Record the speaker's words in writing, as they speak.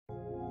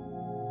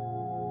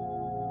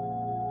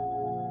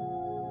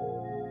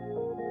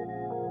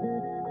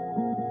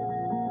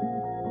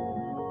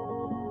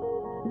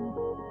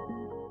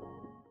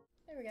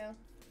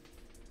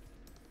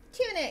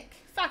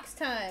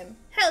time.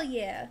 Hell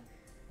yeah.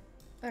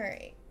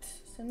 Alright,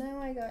 so now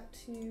I got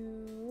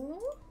to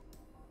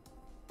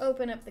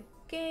open up the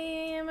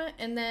game,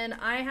 and then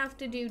I have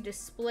to do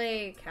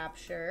display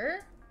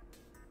capture.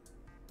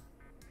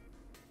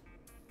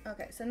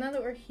 Okay, so now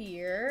that we're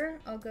here,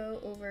 I'll go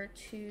over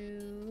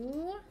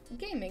to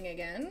gaming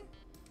again.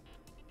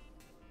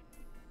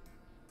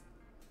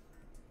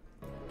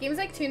 Games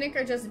like Tunic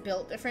are just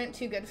built different,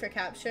 too good for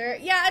capture.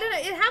 Yeah, I don't know,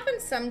 it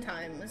happens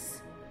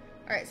sometimes.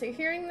 Alright, so you're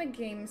hearing the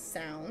game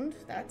sound.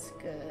 That's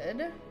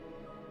good.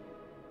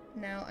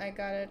 Now I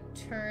gotta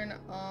turn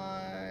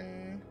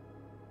on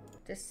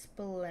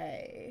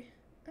display.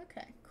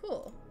 Okay,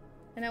 cool.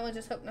 And I will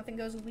just hope nothing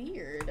goes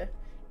weird.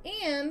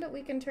 And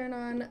we can turn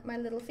on my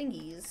little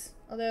fingies.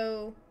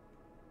 Although,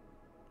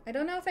 I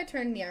don't know if I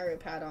turned the arrow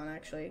pad on,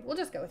 actually. We'll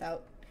just go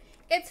without.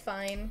 It's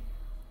fine.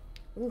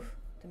 Ooh,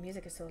 the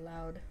music is so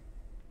loud.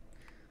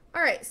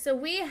 Alright, so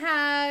we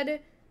had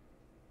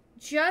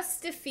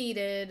just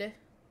defeated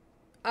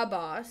a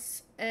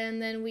boss,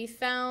 and then we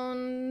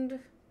found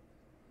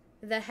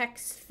the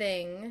hex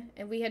thing,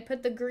 and we had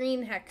put the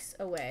green hex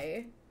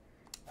away.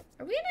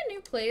 Are we in a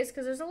new place?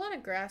 Because there's a lot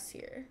of grass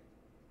here.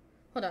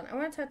 Hold on, I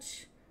want to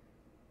touch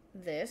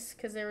this,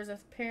 because there was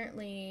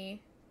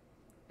apparently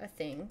a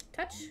thing.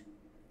 Touch?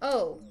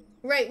 Oh,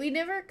 right, we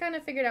never kind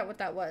of figured out what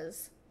that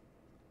was.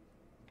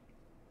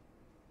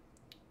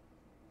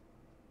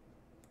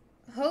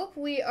 Hope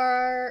we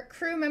are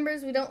crew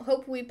members. We don't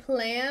hope we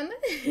plan.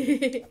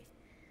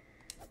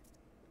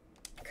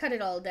 Cut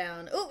it all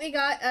down. Oh, we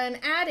got an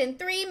ad in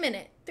 3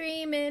 minute.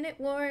 3-minute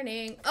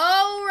warning.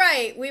 Oh,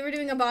 right. We were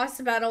doing a boss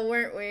battle,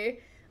 weren't we?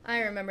 I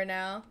remember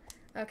now.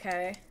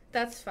 Okay.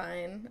 That's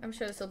fine. I'm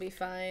sure this will be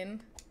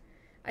fine.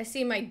 I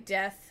see my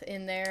death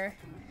in there.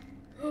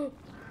 Oh,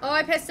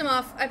 I pissed him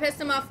off. I pissed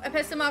him off. I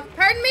pissed him off.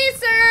 Pardon me,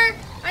 sir.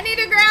 I need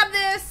to grab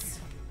this.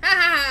 Ha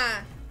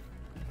ha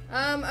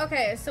ha.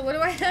 Okay. So what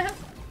do I have?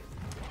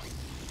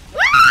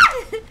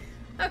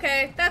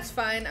 Okay. That's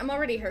fine. I'm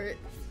already hurt.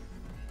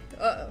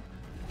 Uh-oh.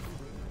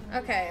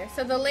 Okay,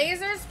 so the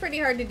laser's pretty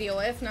hard to deal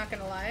with, not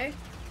gonna lie.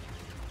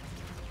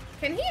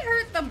 Can he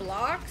hurt the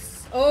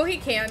blocks? Oh, he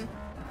can.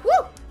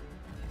 Woo!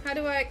 How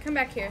do I come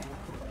back here?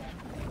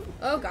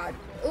 Oh, God.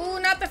 Ooh,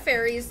 not the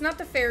fairies, not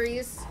the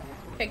fairies.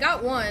 Okay,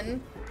 got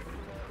one.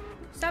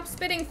 Stop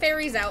spitting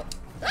fairies out.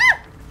 Ah!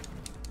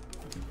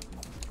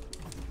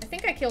 I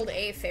think I killed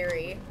a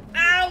fairy.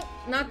 Ow!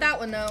 Not that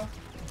one, though.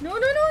 No, no, no,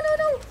 no,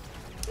 no!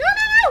 No,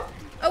 no, no!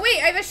 Oh,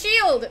 wait, I have a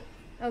shield!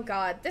 Oh,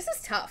 God. This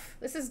is tough.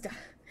 This is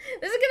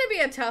gonna be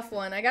a tough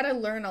one. I gotta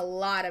learn a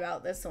lot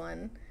about this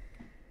one.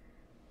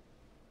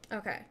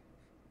 Okay.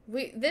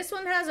 This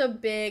one has a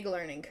big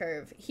learning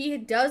curve. He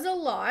does a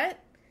lot.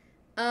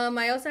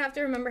 I also have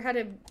to remember how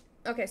to...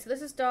 Okay, so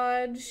this is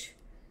dodge.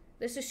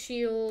 This is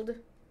shield.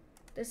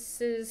 This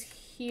is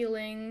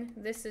healing.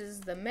 This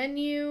is the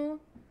menu.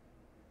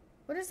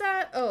 What is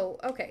that? Oh,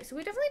 okay. So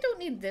we definitely don't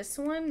need this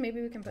one.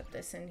 Maybe we can put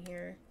this in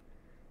here.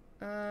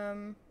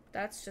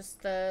 That's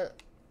just the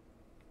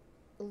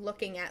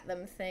looking at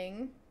them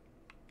thing.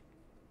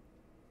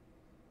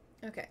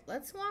 Okay,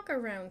 let's walk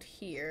around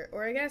here.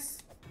 Or I guess,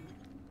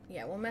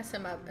 yeah, we'll mess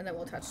him up and then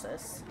we'll touch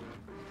this.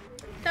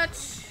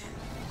 Touch!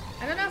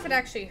 I don't know if it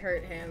actually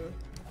hurt him.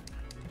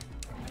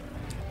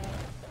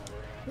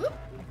 Whoop!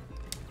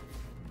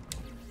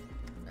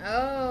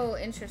 Oh,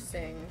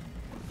 interesting.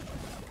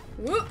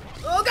 Whoop!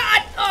 Oh,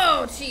 God!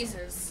 Oh,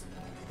 Jesus.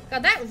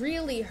 God, that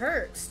really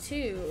hurts,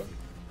 too.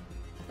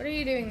 What are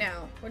you doing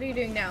now? What are you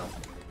doing now?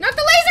 Not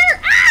the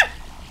laser! Ah!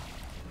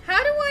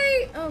 How do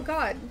I... Oh,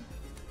 God.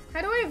 How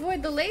do I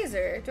avoid the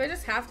laser? Do I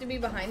just have to be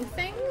behind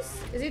things?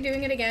 Is he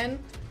doing it again?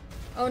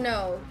 Oh,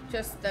 no.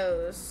 Just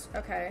those.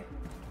 Okay.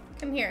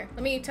 Come here.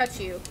 Let me touch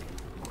you.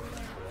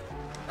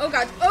 Oh,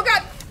 God. Oh,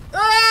 God!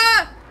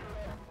 Ah!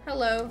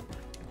 Hello.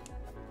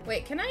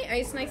 Wait, can I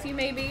ice knife you,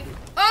 maybe?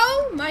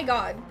 Oh, my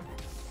God.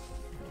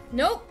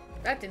 Nope.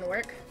 That didn't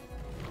work.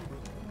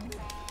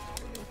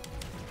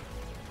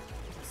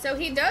 So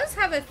he does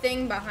have a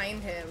thing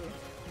behind him.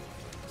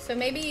 So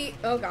maybe...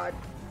 Oh, God.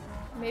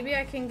 Maybe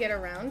I can get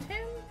around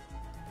him?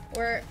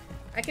 Or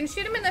I can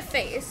shoot him in the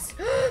face.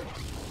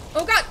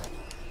 Oh, God.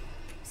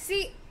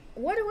 See,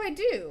 what do I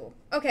do?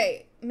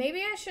 Okay,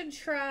 maybe I should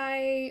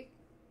try...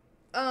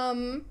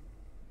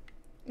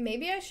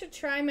 Maybe I should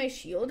try my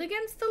shield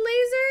against the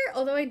laser?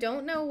 Although I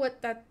don't know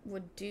what that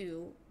would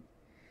do.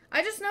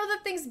 I just know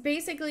that thing's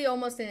basically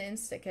almost an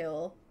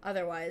insta-kill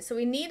otherwise. So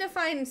we need to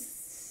find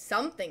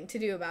something to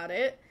do about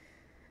it.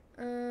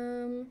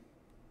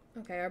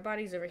 Okay, our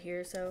body's over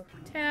here, so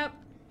tap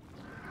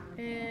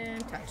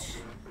and touch.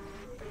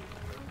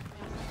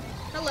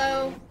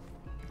 Hello.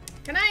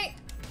 Can I?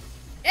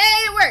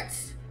 Hey, it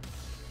worked!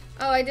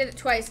 Oh, I did it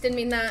twice. Didn't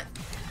mean that.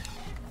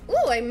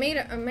 Ooh, I made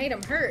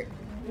him hurt.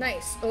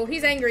 Nice. Oh,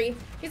 he's angry.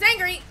 He's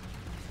angry!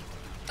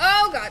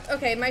 Oh, God.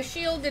 Okay, my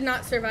shield did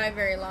not survive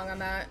very long on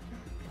that.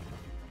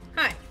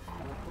 Hi.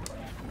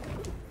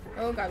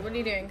 Oh, God. What are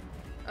you doing?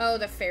 Oh,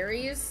 the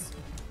fairies?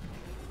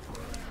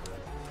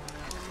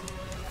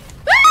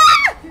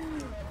 Ah!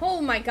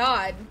 Oh, my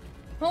God.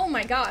 Oh,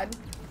 my God.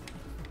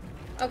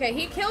 Okay,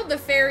 he killed the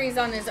fairies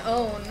on his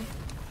own.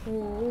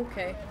 Ooh,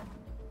 okay.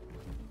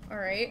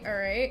 Alright,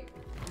 alright.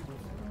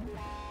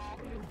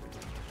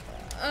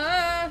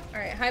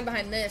 Alright, hide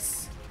behind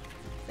this.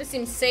 This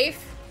seems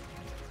safe.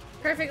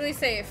 Perfectly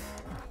safe.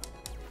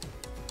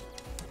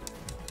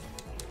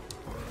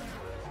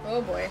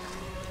 Oh boy.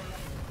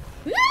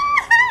 Woohoo!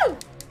 Oh,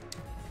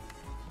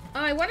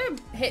 I want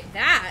to hit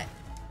that.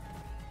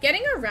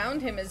 Getting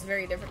around him is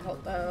very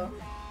difficult though.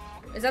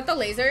 Is that the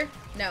laser?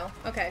 No.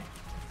 Okay.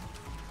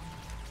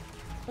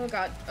 Oh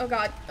god. Oh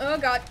god. Oh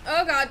god.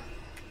 Oh god.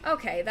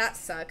 Okay, that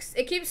sucks.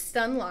 It keeps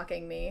stun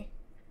locking me.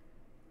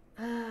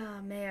 Ah,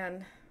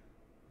 man.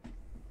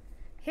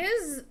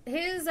 His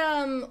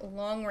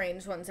long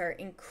range ones are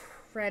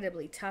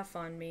incredibly tough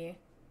on me.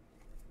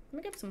 Let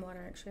me get some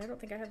water actually. I don't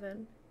think I have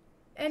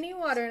any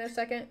water in a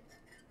second.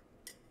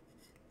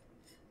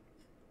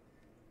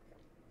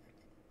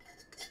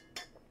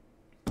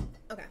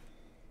 Okay.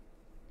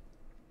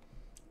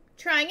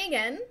 Trying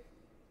again.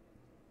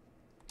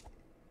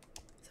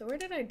 So where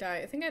did I die?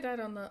 I think I died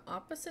on the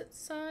opposite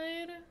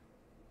side.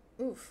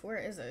 Oof, where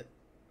is it?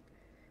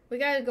 We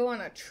gotta go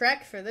on a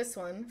trek for this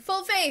one.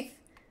 Full faith!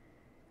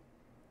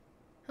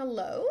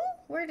 Hello?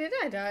 Where did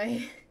I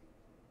die?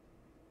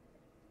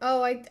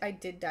 Oh, I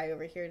did die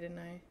over here, didn't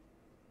I?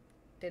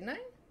 Didn't I?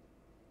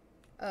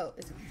 Oh,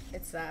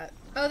 it's that.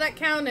 Oh, that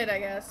counted, I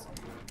guess.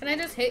 Can I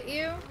just hit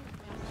you?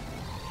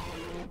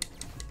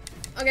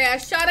 Okay, I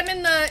shot him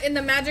in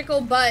the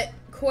magical butt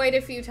quite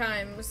a few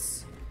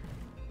times.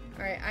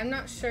 Alright, I'm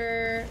not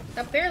sure.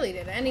 That barely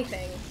did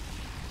anything.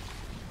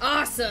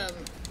 Awesome!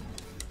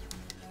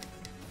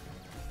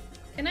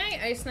 Can I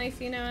ice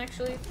knife you now,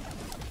 actually?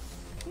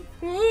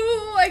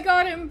 Ooh, I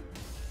got him!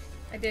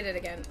 I did it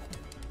again.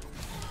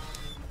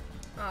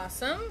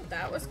 Awesome.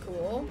 That was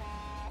cool.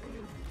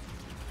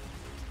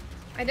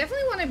 I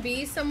definitely want to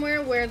be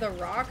somewhere where the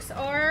rocks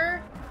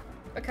are.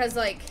 Because,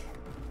 like...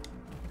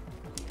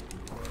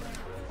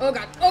 Oh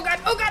god, oh god,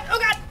 oh god, oh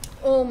god!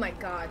 Oh my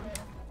god.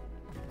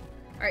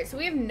 Alright, so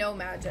we have no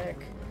magic.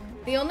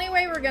 The only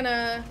way we're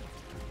gonna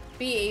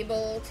be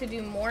able to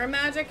do more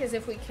magic is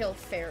if we kill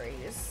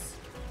fairies.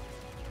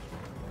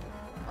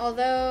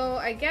 Although,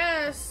 I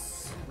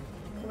guess...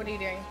 What are you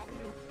doing?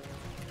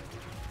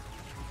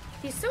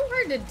 He's so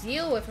hard to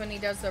deal with when he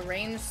does the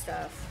range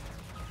stuff.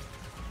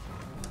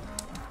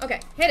 Okay,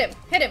 hit him,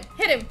 hit him,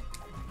 hit him!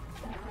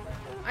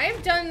 I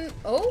have done...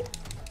 Oh?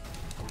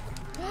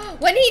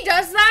 When he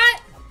does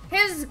that,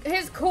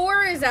 his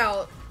core is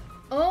out.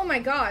 Oh my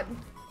god.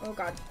 Oh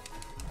god.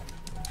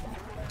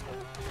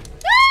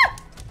 Ah!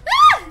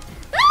 Ah!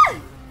 Ah!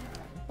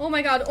 Oh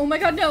my god,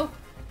 no.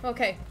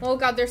 Okay. Oh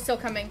god, they're still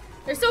coming.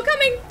 They're still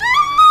coming!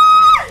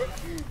 Ah!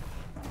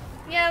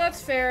 Yeah,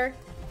 that's fair.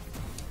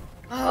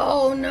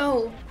 Oh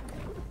no.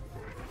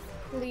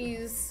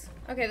 Please.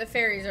 Okay, the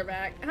fairies are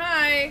back.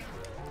 Hi!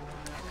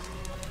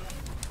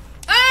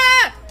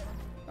 Ah!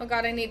 Oh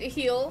god, I need to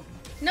heal.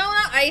 No,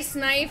 not ice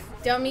knife,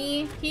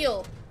 dummy.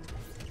 Heal.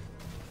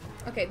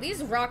 Okay,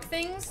 these rock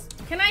things.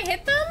 Can I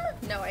hit them?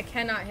 No, I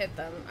cannot hit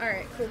them.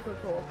 Alright, cool, cool,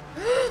 cool.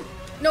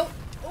 Nope.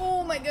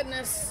 Oh my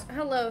goodness.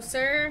 Hello,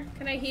 sir.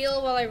 Can I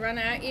heal while I run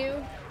at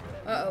you?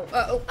 Uh-oh,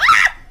 uh-oh.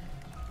 Ah!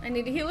 I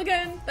need to heal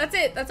again. That's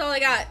it. That's all I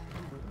got.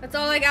 That's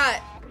all I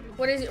got.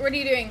 What are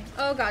you doing?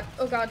 Oh god,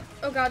 oh god,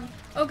 oh god,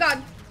 oh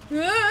god.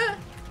 Ah!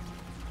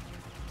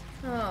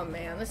 Oh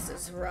man, this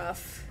is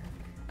rough.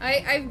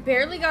 I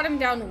barely got him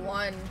down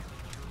one.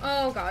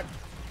 Oh god.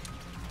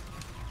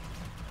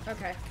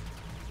 Okay.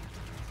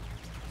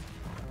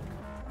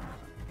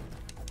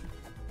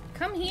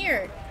 Come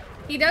here.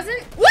 He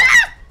doesn't...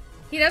 Ah!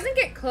 He doesn't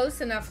get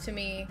close enough to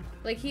me.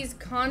 Like, he's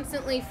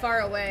constantly far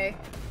away.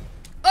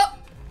 Oh!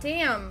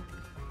 Damn.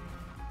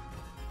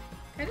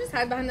 Can I just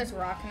hide behind this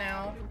rock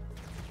now?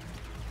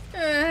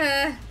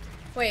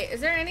 Wait, is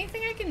there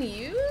anything I can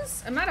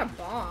use? I'm out of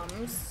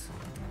bombs.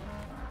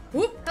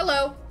 Whoop!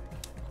 Hello.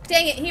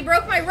 Dang it, he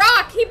broke my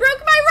rock! He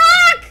broke my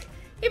rock!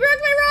 He broke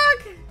my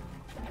rock!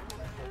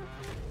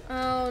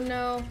 Oh,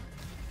 no.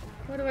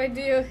 What do I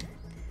do?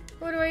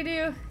 What do I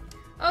do?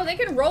 Oh, they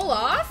can roll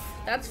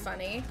off? That's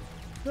funny.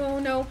 Oh,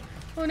 no.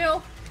 Oh,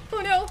 no.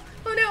 Oh, no.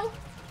 Oh,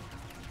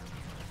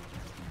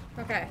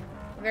 no. Okay.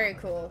 Very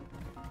cool.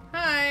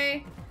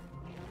 Hi.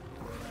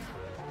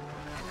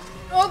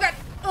 Oh, God.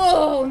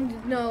 Oh,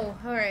 no.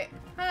 All right.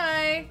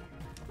 Hi.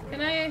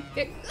 Can I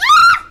get...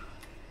 Ah!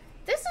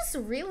 This is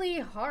really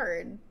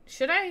hard.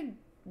 Should I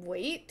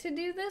wait to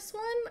do this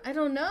one? I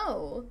don't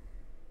know.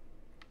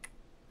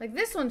 Like,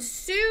 this one's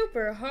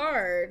super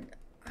hard.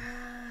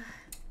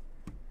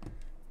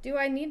 Do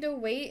I need to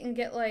wait and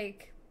get,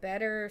 like,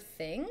 better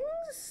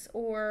things?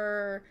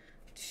 Or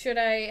should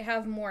I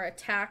have more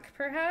attack,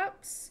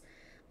 perhaps?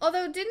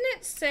 Although, didn't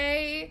it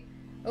say...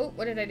 Oh,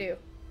 what did I do?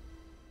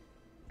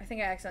 I think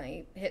I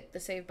accidentally hit the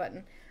save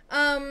button.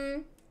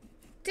 Didn't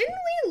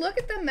we look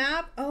at the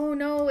map? Oh,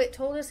 no, it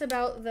told us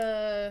about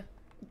the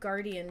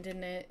Guardian,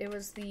 didn't it? It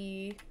was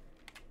the...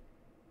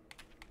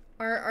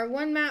 Our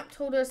one map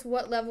told us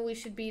what level we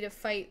should be to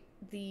fight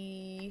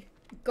the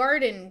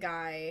garden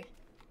guy.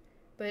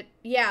 But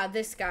yeah,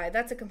 this guy,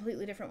 that's a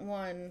completely different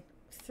one.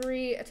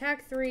 3,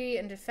 attack 3,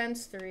 and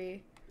defense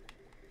 3.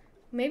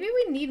 Maybe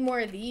we need more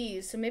of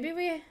these. So maybe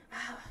we...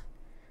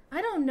 I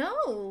don't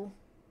know.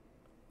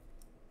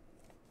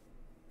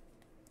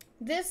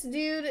 This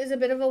dude is a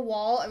bit of a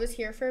wall. I was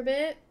here for a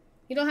bit.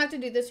 You don't have to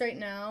do this right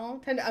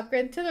now. Time to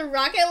upgrade to the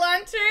rocket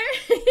launcher.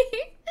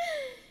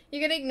 You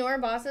can ignore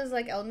bosses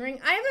like Elden Ring.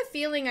 I have a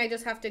feeling I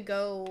just have to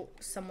go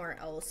somewhere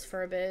else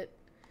for a bit.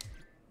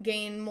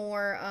 Gain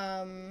more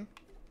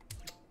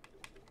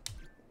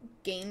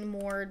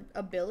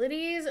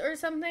abilities or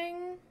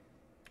something.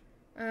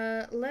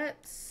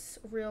 Let's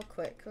real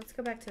quick. Let's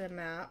go back to the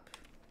map.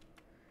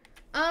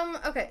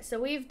 Okay, so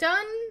we've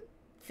done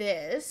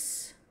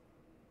this.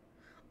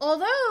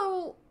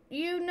 Although,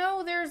 you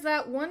know, there's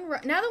that one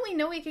now that we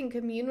know we can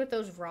commune with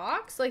those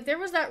rocks, like there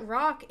was that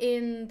rock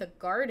in the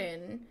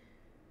garden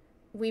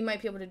we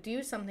might be able to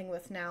do something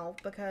with now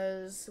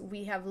because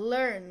we have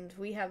learned,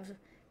 we have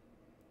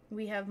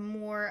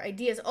more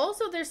ideas.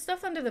 Also, there's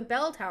stuff under the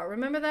bell tower.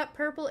 Remember that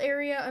purple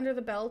area under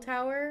the bell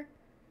tower?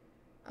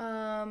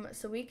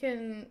 So we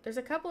can, there's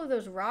a couple of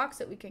those rocks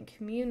that we can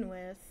commune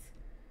with.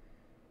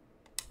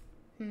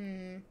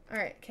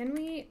 Alright, can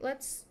we,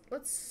 let's,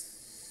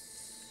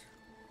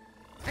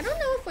 I don't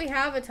know if we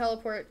have a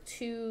teleport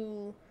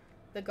to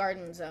the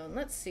garden zone.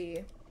 Let's see.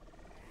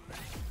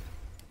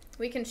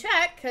 We can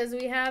check, because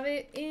we have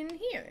it in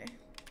here.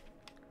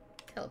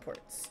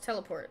 Teleports.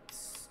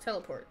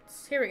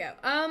 Here we go.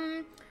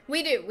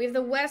 We do. We have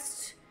the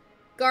West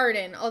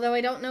Garden, although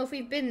I don't know if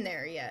we've been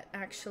there yet,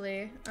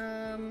 actually.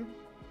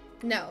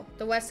 No,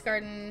 the West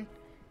Garden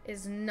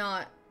is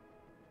not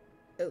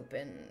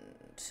opened.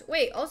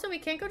 Wait, also we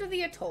can't go to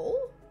the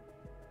atoll?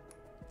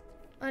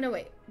 Oh, no,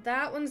 wait.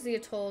 That one's the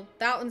atoll.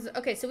 That one's...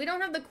 Okay, so we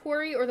don't have the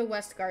quarry or the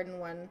West Garden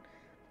one.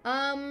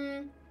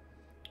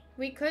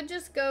 We could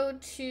just go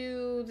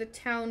to the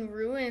town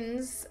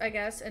ruins, I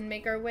guess, and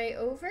make our way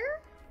over.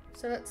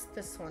 So that's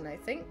this one, I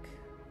think.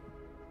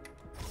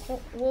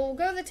 We'll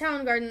go to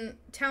the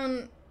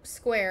town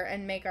square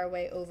and make our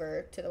way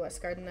over to the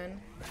West Garden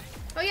then.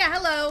 Oh yeah,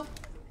 hello!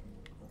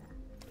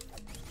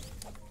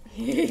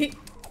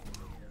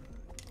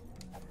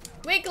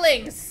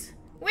 Weaklings!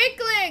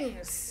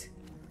 Weaklings!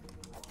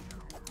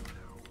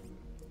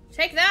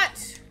 Take that!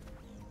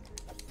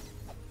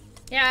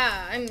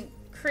 Yeah, I'm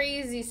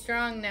crazy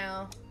strong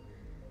now.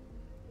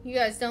 You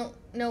guys don't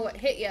know what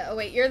hit ya. Oh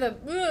wait, you're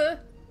the...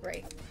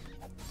 Right.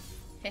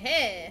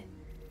 Heh.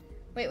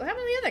 Wait, what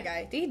happened to the other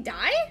guy? Did he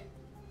die?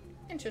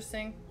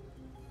 Interesting.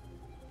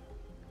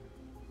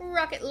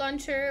 Rocket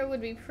launcher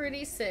would be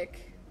pretty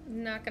sick.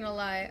 Not gonna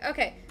lie.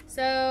 Okay,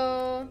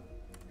 so...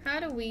 How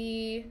do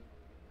we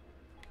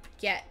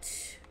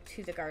get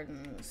to the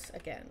gardens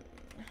again?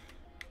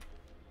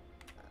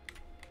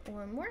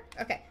 One more?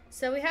 Okay,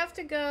 so we have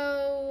to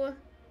go...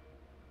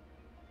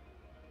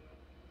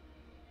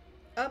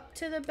 up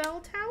to the bell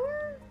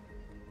tower?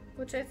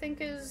 Which I think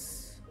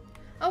is...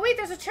 Oh wait,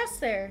 there's a chest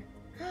there!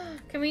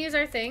 Can we use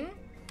our thing?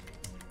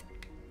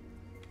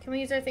 Can we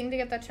use our thing to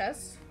get that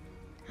chest?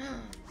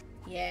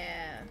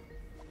 Yeah.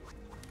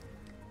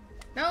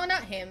 No,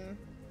 not him.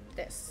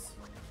 This.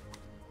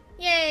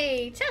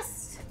 Yay!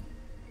 Chest!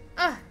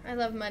 Ah, I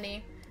love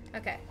money.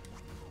 Okay.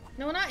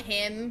 No, not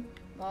him.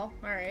 Well,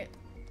 alright.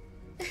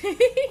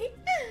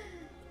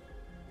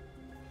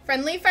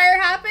 Friendly fire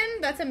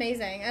happened? That's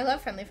amazing. I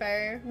love friendly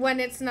fire. When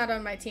it's not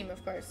on my team,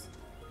 of course.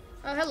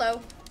 Oh,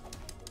 hello.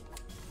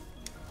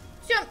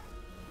 Jump!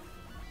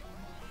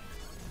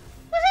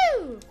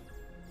 Woohoo!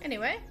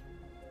 Anyway.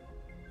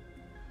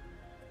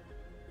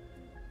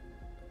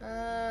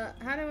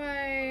 How do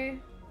I...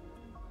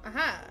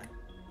 Aha.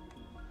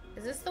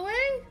 Is this the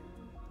way?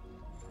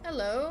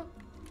 Hello.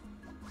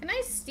 Can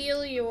I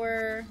steal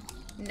your...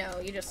 No,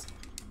 you just...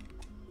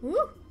 Woo!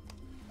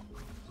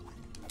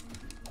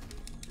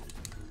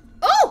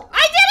 Oh!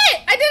 I did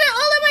it! I did it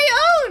all on my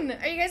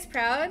own! Are you guys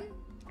proud?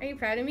 Are you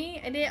proud of me?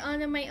 I did it all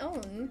on my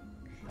own.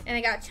 And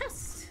I got a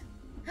chest.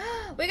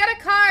 We got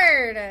a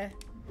card!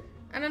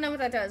 I don't know what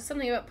that does.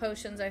 Something about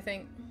potions, I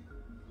think.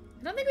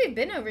 I don't think we've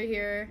been over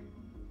here.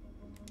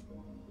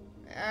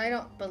 I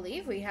don't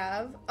believe we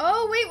have.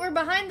 Oh, wait, we're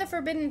behind the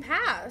Forbidden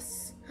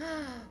Pass.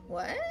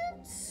 What?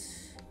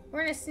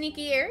 We're in a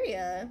sneaky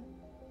area.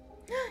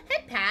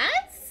 Head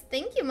pads?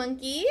 Thank you,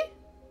 monkey.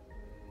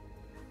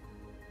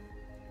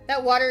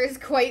 That water is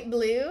quite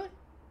blue.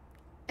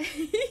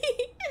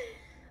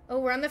 Oh,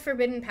 we're on the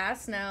Forbidden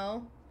Pass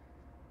now.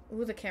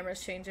 Ooh, the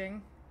camera's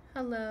changing.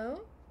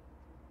 Hello?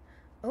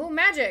 Oh,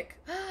 magic.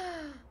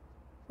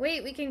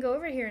 Wait, we can go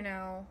over here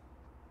now.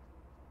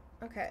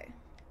 Okay.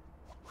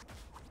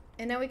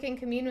 And now we can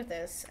commune with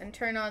this and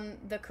turn on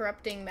the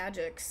corrupting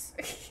magics.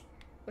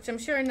 Which I'm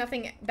sure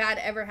nothing bad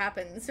ever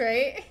happens,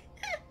 right?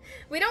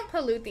 We don't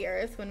pollute the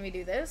earth when we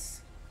do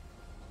this.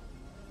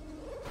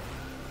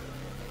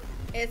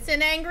 It's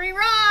an angry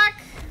rock!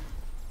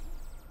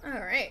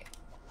 Alright.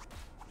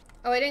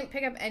 Oh, I didn't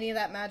pick up any of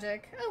that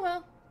magic. Oh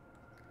well.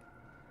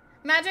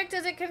 Magic,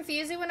 does it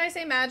confuse you when I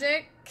say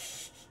magic?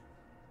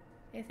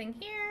 Anything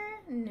here?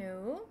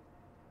 No.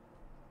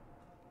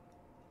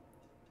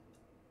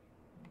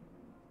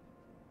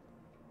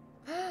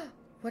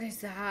 What is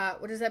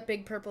that? What is that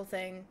big purple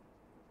thing?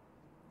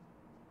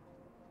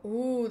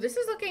 Ooh, this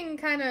is looking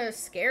kind of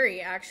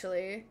scary,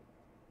 actually.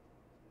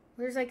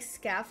 There's like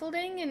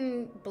scaffolding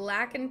and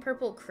black and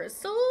purple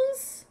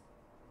crystals?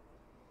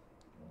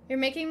 You're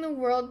making the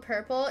world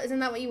purple? Isn't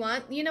that what you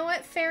want? You know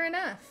what? Fair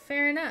enough.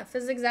 Fair enough.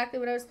 This is exactly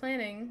what I was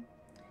planning.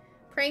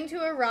 Praying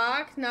to a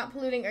rock, not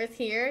polluting Earth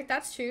here.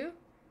 That's true.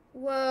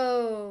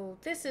 Whoa.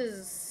 This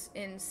is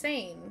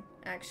insane,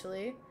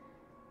 actually.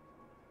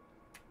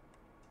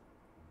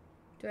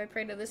 Do I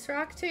pray to this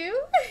rock too?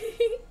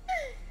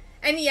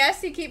 And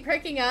yes, you keep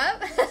perking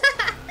up.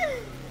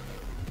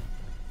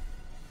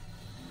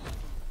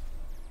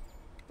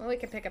 Well, we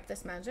could pick up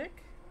this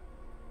magic.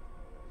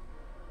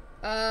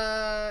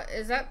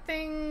 Is that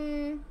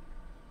thing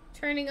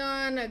turning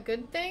on a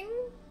good thing?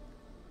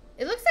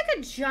 It looks like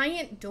a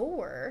giant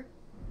door.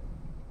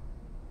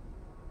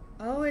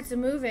 Oh, it's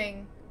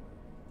moving.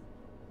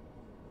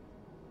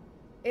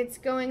 It's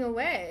going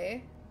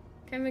away.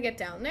 Can we get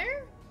down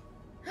there?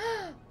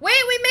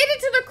 Wait, we made it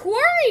to the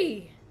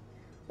quarry!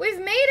 We've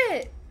made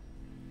it!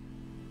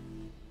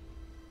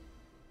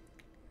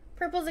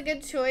 Purple's a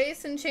good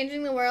choice in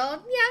changing the world.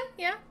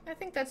 Yeah, I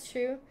think that's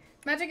true.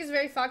 Magic is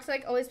very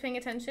fox-like, always paying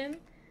attention.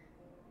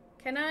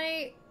 Can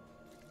I...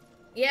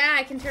 Yeah,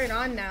 I can turn it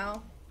on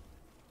now.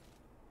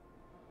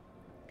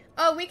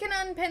 Oh, we can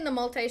unpin the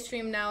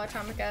multi-stream now,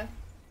 Atomica.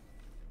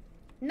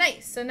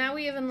 Nice, so now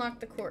we have unlocked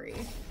the quarry.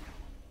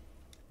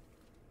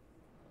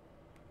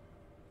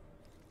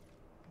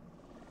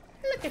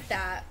 Look at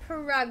that.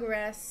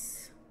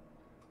 Progress.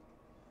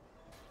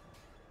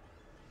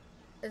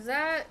 Is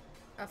that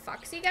a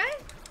foxy guy?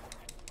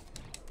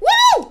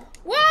 Whoa!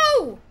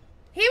 Whoa!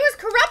 He was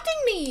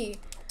corrupting me!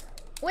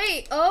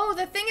 Wait, oh,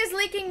 the thing is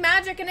leaking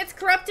magic and it's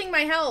corrupting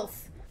my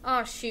health.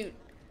 Oh, shoot.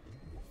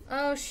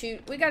 Oh,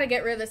 shoot. We gotta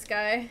get rid of this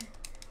guy.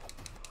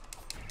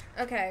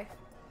 Okay.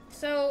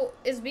 So,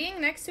 is being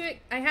next to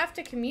it... I have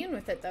to commune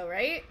with it, though,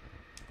 right?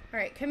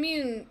 Alright,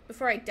 commune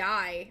before I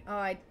die.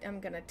 Oh, I'm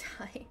gonna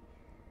die.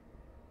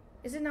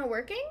 Is it not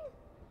working?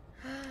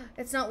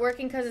 It's not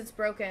working because it's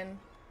broken.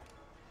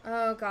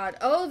 Oh, God.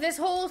 Oh, this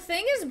whole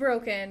thing is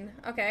broken.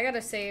 Okay, I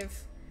gotta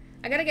save.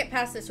 I gotta get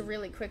past this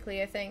really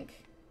quickly, I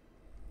think.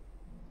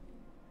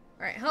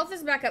 Alright, health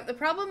is back up. The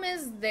problem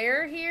is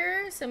they're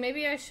here, so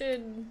maybe I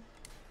should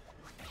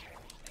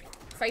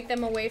fight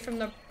them away from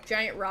the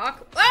giant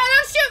rock.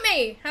 Oh, don't shoot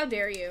me! How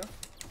dare you?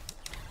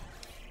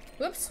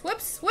 Whoops,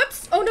 whoops,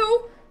 whoops! Oh,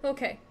 no!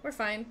 Okay, we're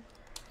fine.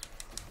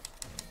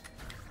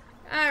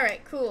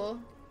 Alright, cool.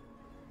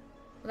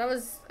 Well, that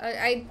was...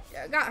 I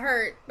got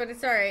hurt, but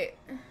it's alright.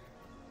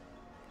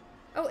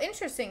 Oh,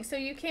 interesting. So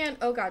you can...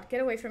 Oh, God.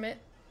 Get away from it.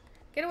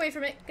 Get away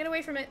from it. Get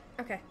away from it.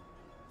 Okay.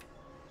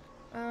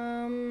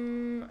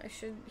 I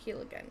should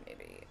heal again,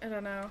 maybe. I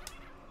don't know.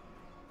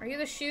 Are you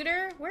the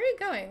shooter? Where are you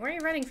going? Where are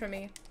you running from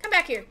me? Come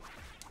back here.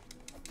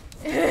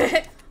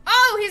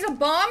 Oh, he's a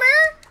bomber?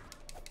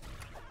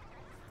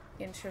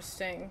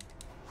 Interesting.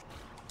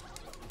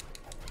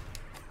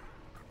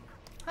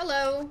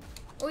 Hello.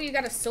 Oh, you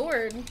got a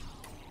sword.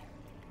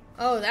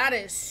 Oh, that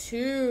is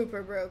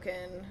super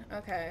broken.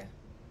 Okay.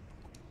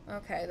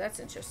 Okay, that's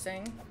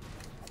interesting.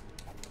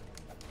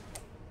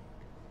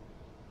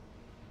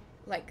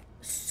 Like,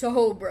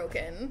 so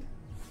broken.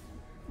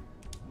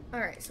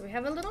 Alright, so we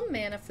have a little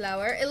mana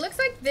flower. It looks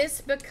like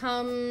this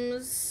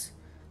becomes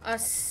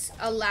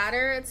a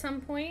ladder at some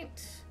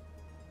point.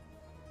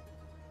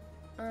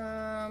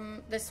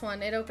 This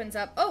one, it opens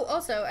up. Oh,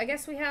 also, I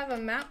guess we have a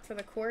map for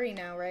the quarry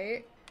now,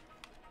 right?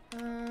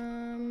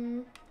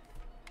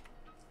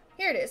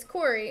 Here it is,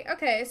 quarry.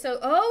 Okay, so,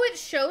 oh, it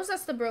shows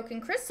us the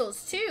broken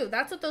crystals, too.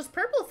 That's what those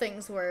purple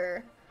things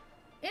were.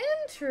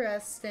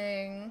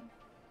 Interesting.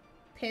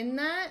 Pin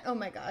that? Oh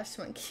my gosh,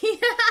 monkey.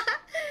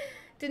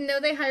 Didn't know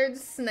they hired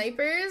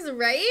snipers,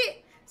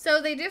 right?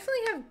 So they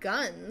definitely have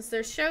guns.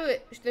 They're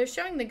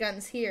showing the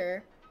guns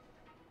here.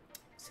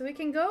 So we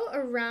can go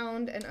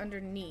around and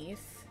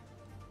underneath.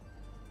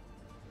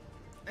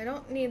 I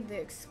don't need the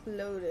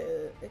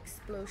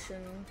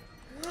explosion.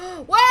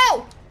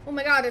 Whoa! Oh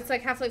my god, it's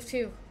like Half-Life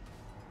 2.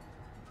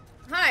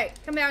 Hi,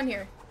 come down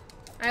here.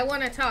 I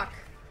want to talk.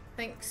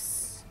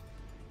 Thanks.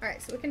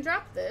 Alright, so we can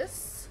drop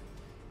this.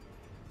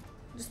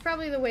 Which is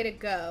probably the way to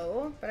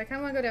go, but I kind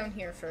of want to go down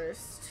here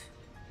first.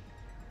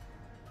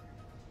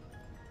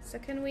 So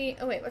can we...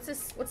 Oh wait, what's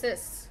this? What's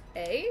this?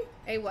 A?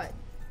 A what?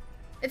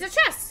 It's a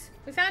chest!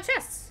 We found a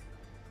chest!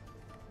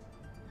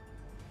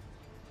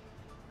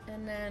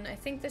 And then I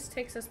think this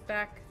takes us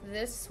back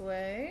this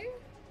way.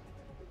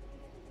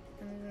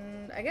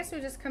 And I guess we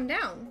just come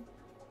down.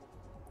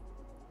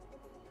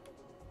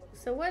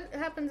 So what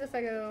happens if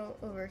I go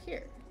over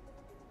here?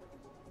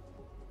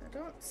 I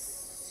don't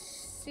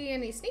see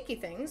any sneaky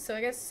things, so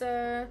I guess,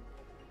 no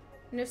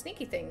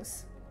sneaky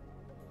things.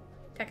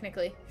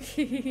 Technically.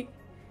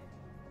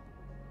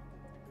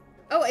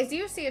 Oh, I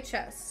do see a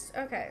chest.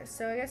 Okay,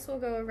 so I guess we'll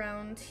go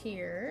around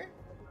here.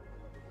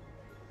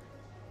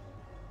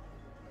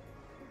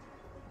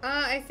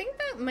 I think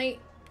that might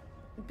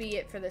be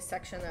it for this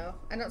section, though.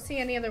 I don't see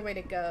any other way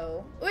to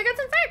go. Oh, we got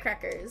some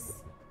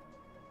firecrackers.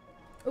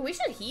 Oh, we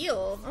should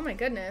heal. Oh my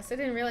goodness. I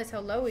didn't realize how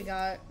low we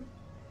got.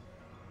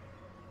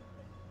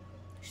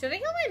 Should I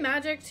heal my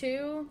magic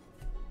too?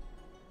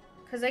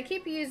 Because I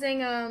keep using,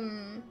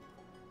 the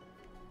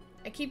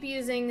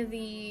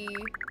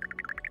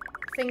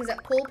things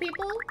that pull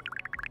people.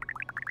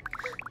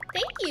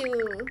 Thank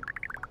you.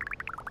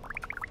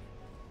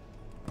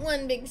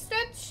 One big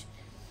stretch.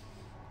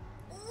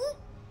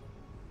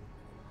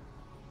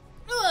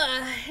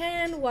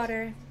 And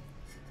water.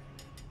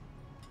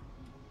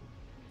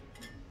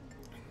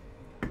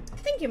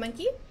 Thank you,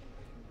 monkey.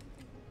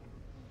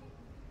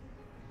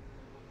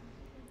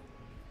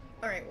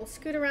 Alright, we'll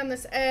scoot around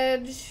this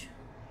edge.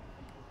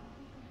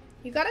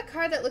 You got a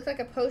card that looked like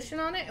a potion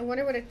on it. I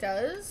wonder what it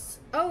does.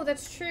 Oh,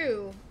 that's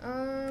true.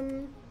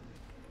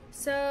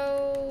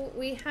 So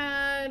we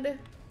had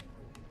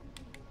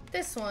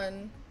this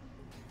one.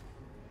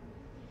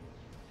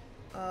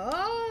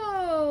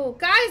 Oh,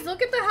 guys,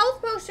 look at the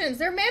health potions.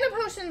 They're mana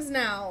potions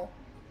now.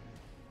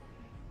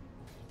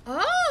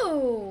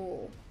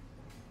 Oh,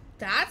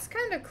 that's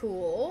kind of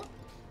cool.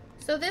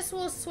 So this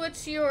will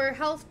switch your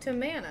health to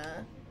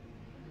mana.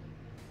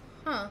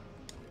 Huh.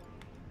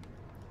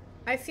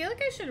 I feel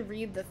like I should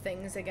read the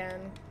things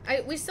again.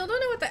 We still don't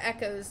know what the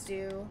echoes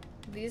do.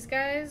 These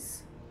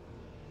guys?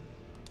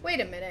 Wait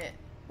a minute.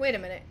 Wait a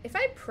minute. If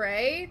I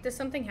pray, does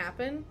something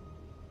happen?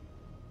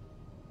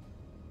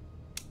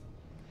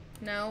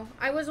 No.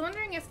 I was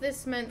wondering if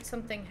this meant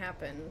something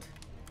happened.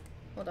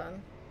 Hold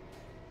on.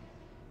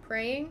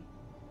 Praying?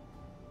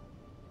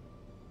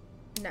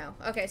 No.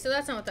 Okay, so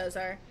that's not what those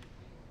are.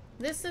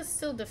 This is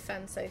still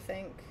defense, I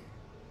think.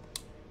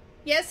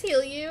 Yes,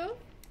 heal you.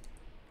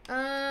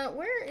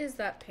 Where is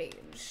that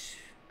page?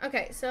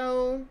 Okay,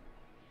 so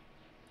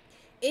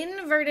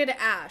inverted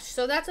ash.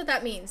 So that's what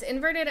that means.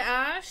 Inverted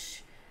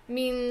ash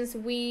means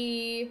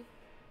we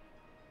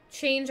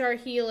change our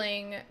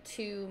healing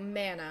to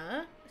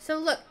mana. So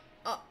look,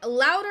 a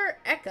louder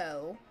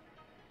echo.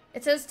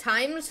 It says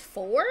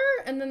 ×4,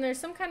 and then there's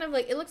some kind of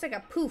like, it looks like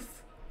a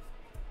poof.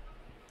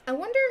 I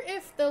wonder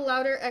if the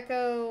louder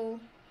echo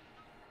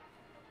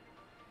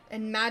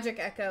and magic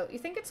echo, you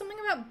think it's something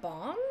about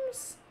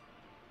bombs?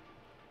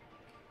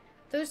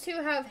 Those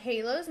two have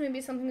halos,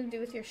 maybe something to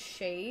do with your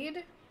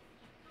shade.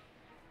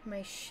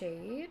 My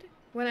shade?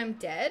 When I'm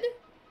dead?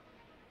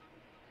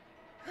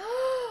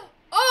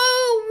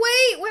 Oh,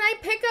 wait! When I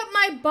pick up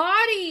my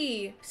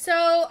body!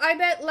 So, I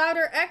bet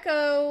louder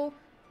echo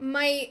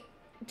might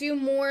do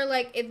more,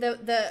 like,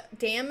 the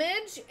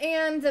damage.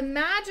 And the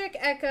magic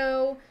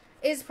echo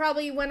is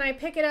probably when I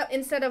pick it up,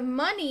 instead of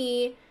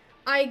money,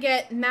 I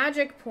get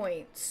magic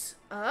points.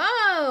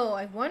 Oh,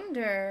 I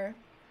wonder.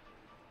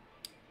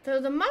 Though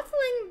the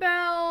muffling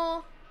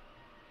bell,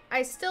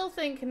 I still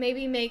think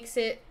maybe makes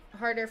it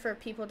harder for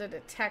people to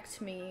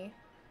detect me.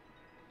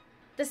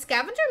 The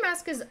scavenger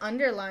mask is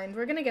underlined.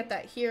 We're gonna get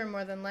that here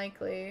more than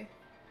likely.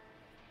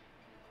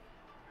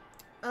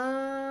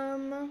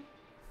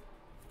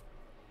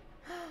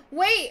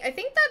 Wait, I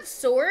think that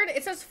sword,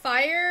 it says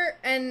fire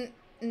and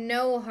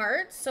no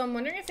hearts, so I'm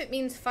wondering if it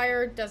means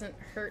fire doesn't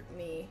hurt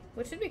me,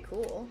 which would be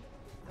cool.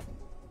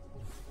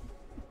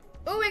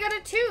 Oh, we got a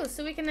 2,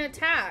 so we can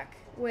attack.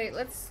 Wait,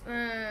 let's,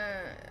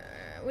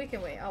 we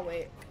can wait. I'll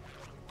wait.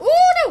 Ooh,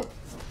 no!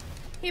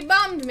 He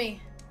bombed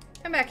me.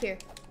 Come back here.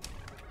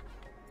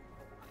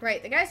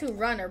 Right, the guys who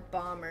run are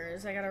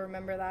bombers. I gotta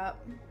remember that.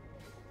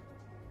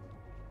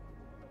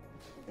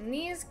 And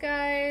these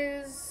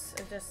guys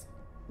are just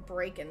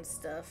breaking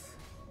stuff.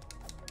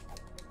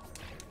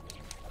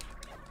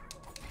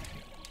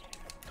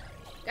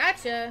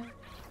 Gotcha.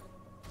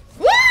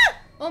 Woo!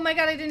 Oh my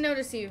god, I didn't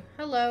notice you.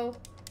 Hello.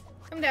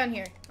 Come down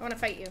here. I want to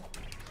fight you.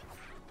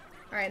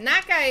 Alright, and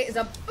that guy is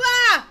a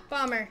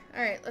bomber.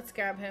 Alright, let's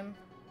grab him.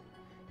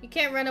 You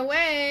can't run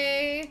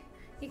away.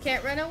 You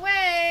can't run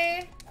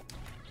away.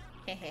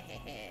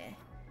 Hehehehe.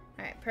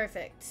 Alright,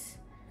 perfect.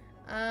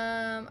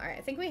 Alright,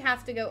 I think we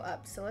have to go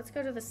up. So let's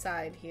go to the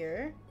side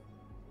here.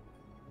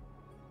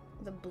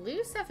 The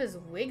blue stuff is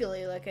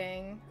wiggly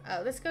looking.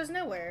 Oh, this goes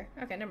nowhere.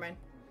 Okay, never mind.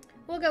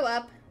 We'll go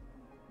up.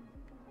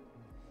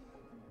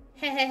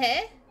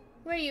 Hehehe.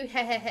 Where are you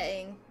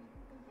heheheing?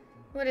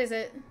 What is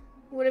it?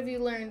 What have you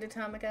learned,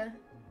 Atomica?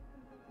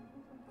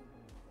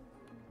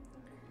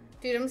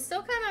 Dude, I'm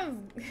still kind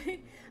of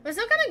I'm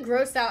still kind of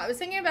grossed out. I was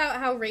thinking about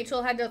how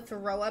Rachel had to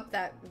throw up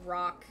that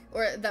rock,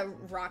 or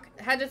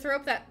had to throw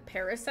up that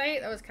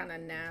parasite. That was kind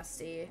of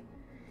nasty.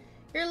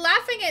 You're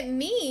laughing at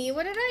me.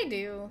 What did I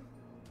do?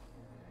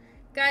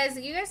 Guys,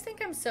 you guys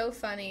think I'm so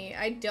funny.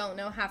 I don't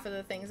know half of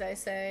the things I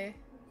say.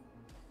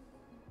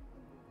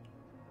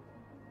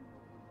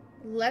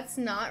 Let's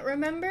not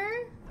remember?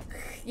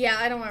 Yeah,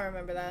 I don't want to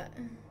remember that.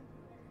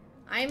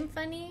 I'm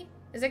funny?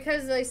 Is it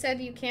because they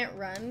said you can't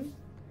run?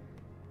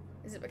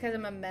 Is it because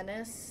I'm a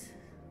menace?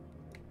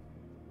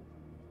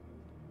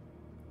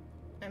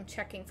 I'm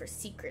checking for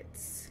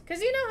secrets.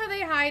 Because you know how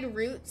they hide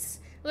roots?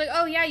 Like,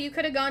 oh yeah, you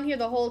could have gone here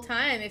the whole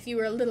time if you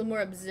were a little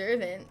more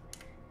observant.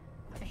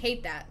 I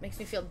hate that. Makes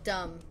me feel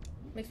dumb.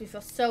 Makes me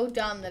feel so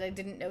dumb that I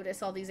didn't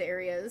notice all these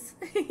areas.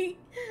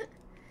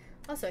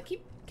 Also, I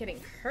keep getting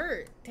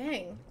hurt.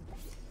 Dang.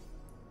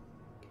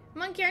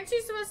 Monkey, aren't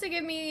you supposed to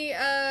give me,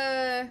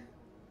 aren't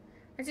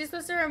you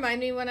supposed to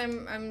remind me when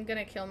I'm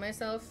gonna kill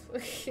myself?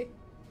 Is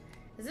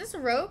this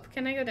rope?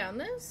 Can I go down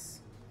this?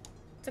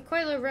 It's a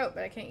coil of rope,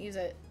 but I can't use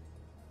it.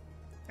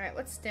 Alright,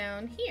 what's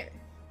down here?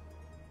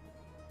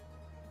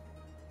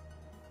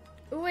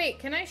 Oh, wait,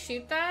 can I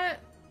shoot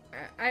that?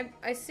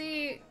 I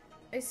see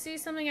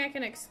something I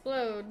can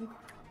explode.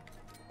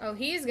 Oh,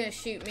 he's gonna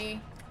shoot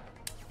me.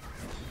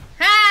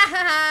 Ha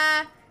ha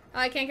ha! Oh,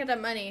 I can't get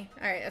that money.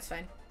 Alright, that's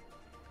fine.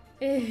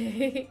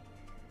 I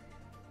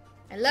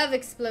love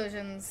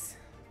explosions.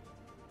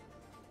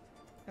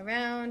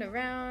 Around,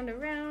 around,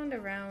 around,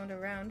 around,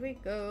 around we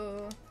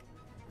go.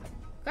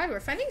 God, we're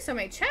finding so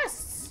many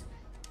chests.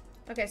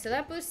 Okay, so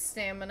that boosts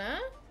stamina.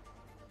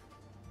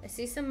 I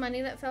see some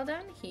money that fell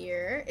down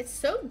here. It's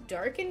so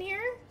dark in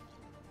here.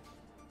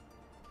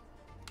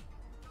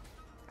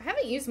 I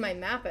haven't used my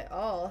map at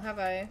all, have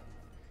I?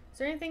 Is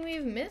there anything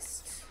we've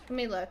missed? Let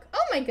me look.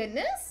 Oh my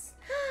goodness!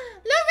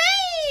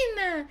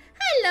 Lorraine!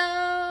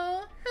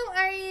 Hello! How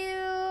are you?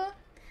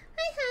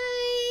 Hi,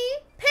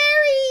 hi!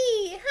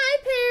 Perry! Hi,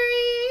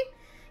 Perry!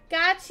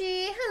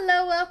 Gotchi!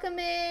 Hello, welcome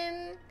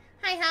in.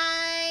 Hi,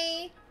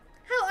 hi!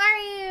 How are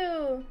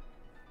you?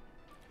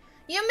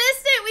 You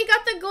missed it! We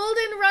got the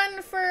golden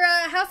run for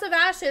House of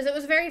Ashes. It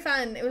was very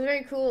fun. It was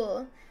very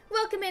cool.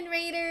 Welcome in,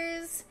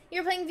 Raiders.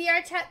 You're playing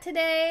VR chat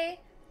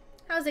today.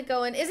 How's it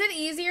going? Is it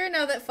easier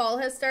now that fall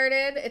has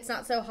started? It's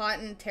not so hot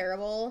and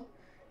terrible.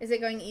 Is it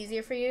going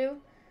easier for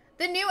you?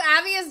 The new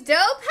Abby is dope?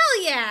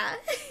 Hell yeah!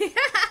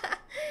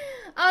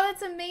 Oh,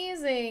 that's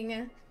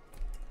amazing.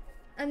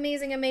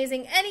 Amazing,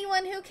 amazing.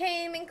 Anyone who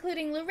came,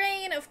 including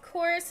Lorraine, of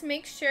course,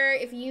 make sure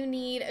if you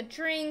need a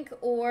drink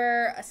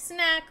or a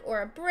snack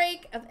or a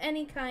break of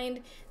any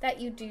kind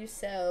that you do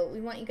so. We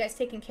want you guys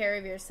taking care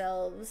of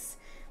yourselves.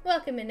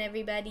 Welcome in,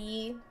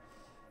 everybody.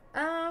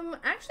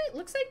 Actually, it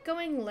looks like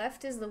going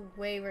left is the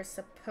way we're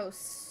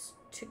supposed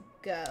to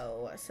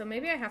go. So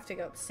maybe I have to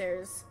go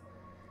upstairs,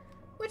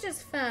 which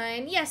is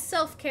fine. Yes,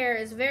 self-care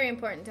is very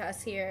important to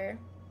us here.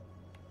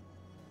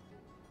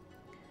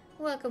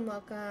 Welcome,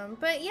 welcome.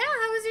 But yeah,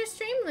 how was your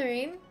stream,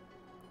 Lorraine?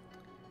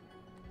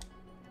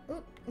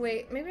 Oop,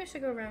 wait, maybe I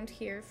should go around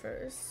here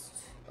first.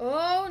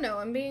 Oh, no,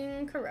 I'm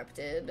being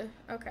corrupted.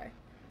 Okay.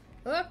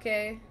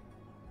 Okay.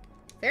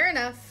 Fair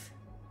enough.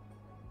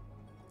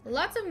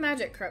 Lots of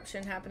magic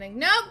corruption happening.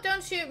 Nope,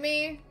 don't shoot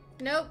me.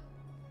 Nope.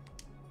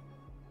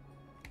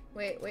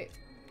 Wait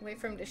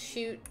for him to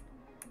shoot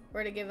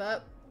or to give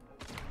up.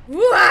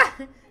 Woo-ah!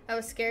 That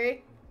was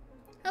scary.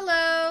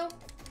 Hello.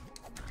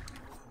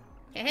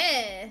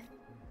 Hey.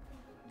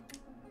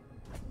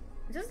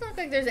 It doesn't look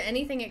like there's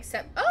anything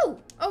except... Oh!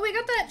 Oh, we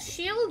got that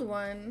shield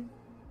one.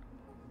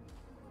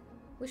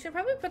 We should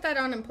probably put that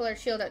on and pull our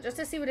shield out just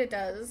to see what it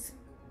does.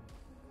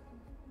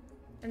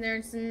 And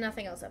there's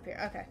nothing else up here.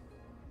 Okay.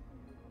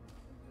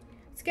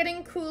 It's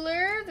getting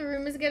cooler. The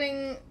room is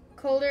getting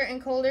colder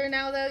and colder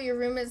now, though. Your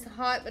room is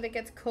hot, but it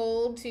gets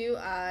cold, too.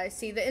 I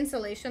see the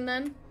insulation,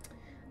 then.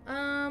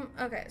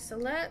 Okay, so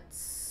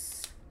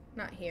let's...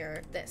 Not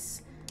here.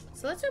 This.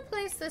 So let's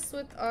replace this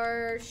with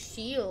our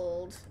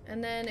shield.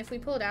 And then if we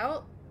pull it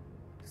out,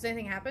 does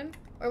anything happen?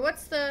 Or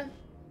what's the...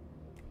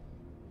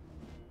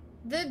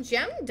 The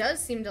gem does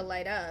seem to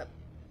light up.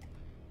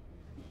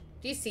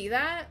 Do you see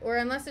that? Or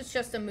unless it's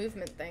just a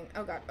movement thing.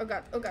 Oh god, oh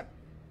god, oh god.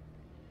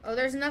 Oh,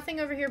 there's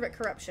nothing over here but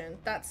corruption.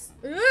 That's...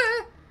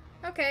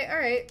 Okay,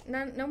 alright.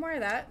 No more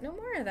of that. No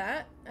more of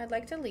that. I'd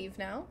like to leave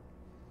now.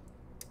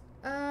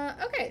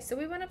 Okay, so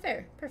we went up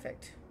there.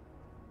 Perfect.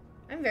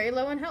 I'm very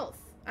low on health.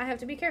 I have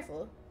to be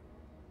careful.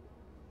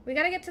 We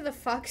gotta get to the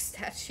fox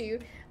statue.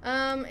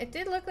 It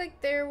did look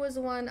like there was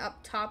one up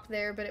top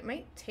there, but it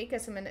might take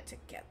us a minute to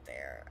get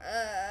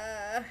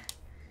there.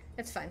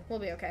 It's fine. We'll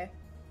be okay.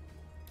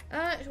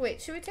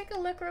 Wait, should we take a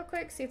look real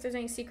quick? See if there's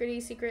any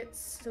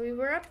secrets. So we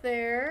were up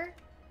there.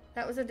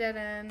 That was a dead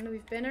end.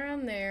 We've been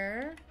around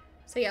there.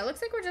 So yeah, it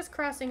looks like we're just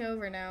crossing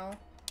over now.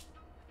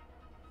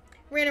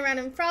 Ran around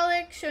in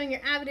Frolic, showing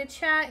your avid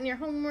chat in your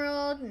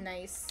homeworld.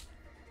 Nice.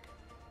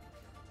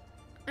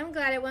 I'm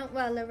glad it went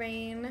well,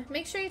 Lorraine.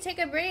 Make sure you take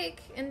a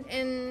break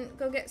and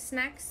go get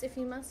snacks if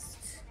you must.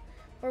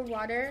 Or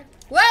water.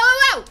 Whoa,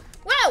 whoa, whoa!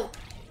 Whoa!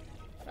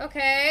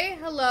 Okay,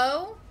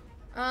 hello.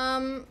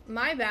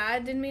 My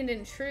bad. Didn't mean to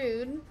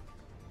intrude.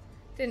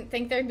 Didn't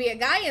think there'd be a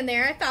guy in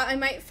there. I thought I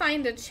might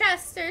find a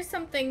chest or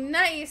something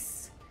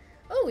nice.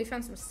 Oh, we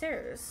found some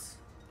stairs.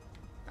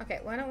 Okay,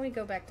 why don't we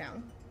go back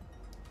down?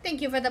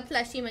 Thank you for the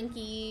plushie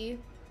monkey.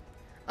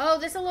 Oh,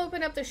 this will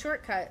open up the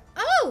shortcut.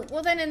 Oh,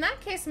 well then in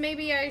that case,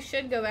 maybe I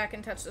should go back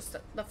and touch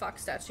the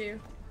fox statue.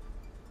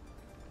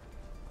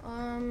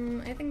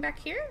 Anything back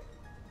here?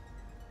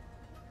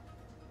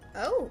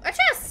 Oh, a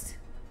chest!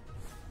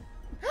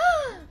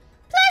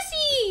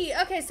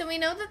 Plushie! Okay, so we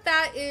know that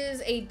that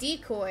is a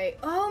decoy.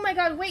 Oh my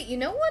god, wait, you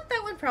know what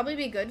that would probably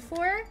be good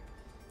for?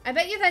 I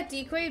bet you that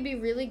decoy would be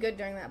really good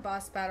during that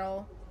boss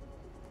battle.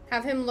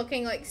 Have him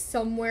looking like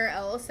somewhere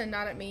else and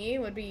not at me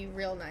would be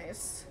real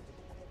nice.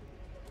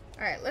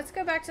 Alright, let's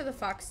go back to the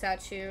fox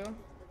statue.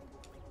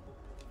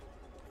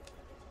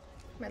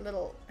 My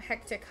little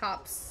hectic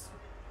hops.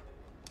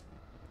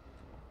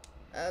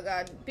 Oh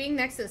god, being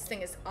next to this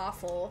thing is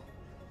awful.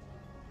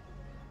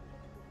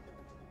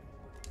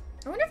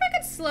 I wonder if I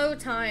could slow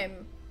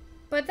time.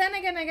 But then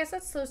again, I guess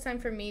that slows time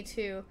for me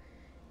too.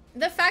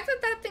 The fact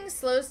that that thing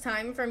slows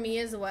time for me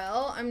as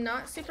well, I'm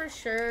not super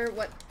sure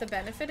what the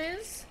benefit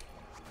is.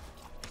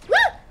 Woo!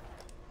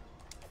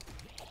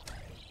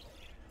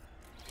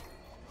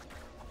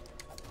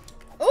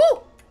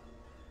 Oh!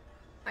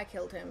 I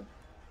killed him.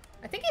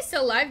 I think he's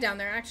still alive down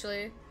there,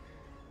 actually.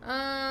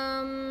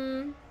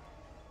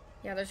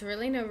 Yeah, there's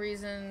really no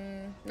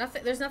reason.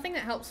 There's nothing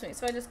that helps me,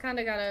 so I just kind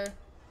of gotta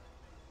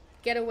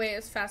get away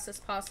as fast as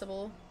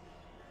possible.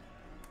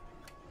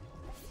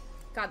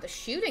 God, the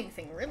shooting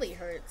thing really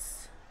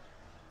hurts.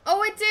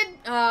 Oh, it did.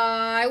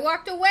 I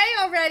walked away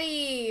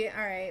already.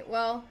 All right,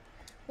 well,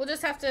 we'll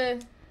just have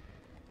to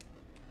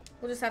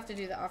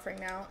do the offering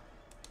now.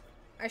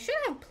 I should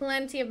have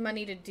plenty of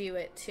money to do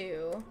it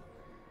too.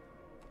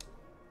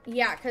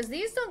 Yeah, because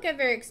these don't get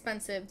very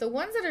expensive. The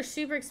ones that are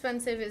super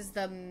expensive is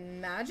the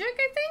magic,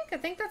 I think. I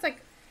think that's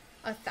like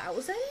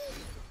 1,000.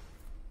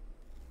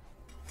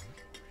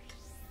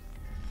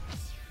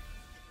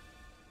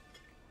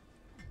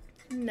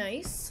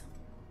 Nice.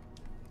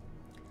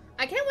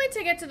 I can't wait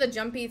to get to the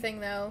jumpy thing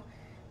though,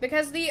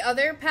 because the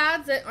other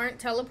pads that aren't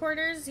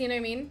teleporters, you know what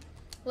I mean?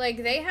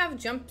 Like, they have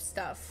jump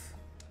stuff.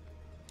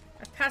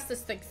 I've passed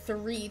this like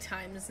 3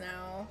 times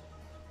now.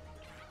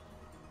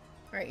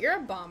 Alright, you're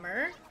a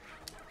bomber.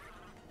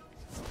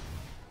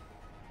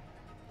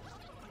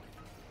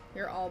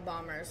 You're all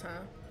bombers,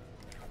 huh?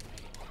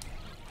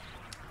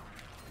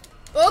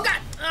 Oh god!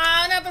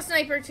 Ah, not the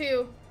sniper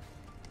too.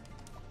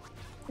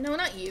 No,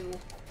 not you.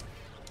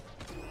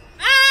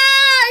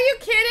 Ah! Are you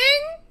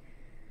kidding?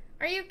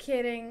 Are you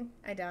kidding?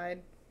 I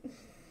died.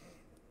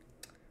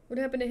 What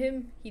happened to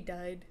him? He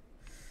died.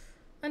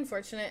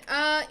 Unfortunate.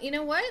 You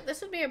know what?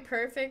 This would be a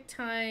perfect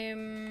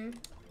time.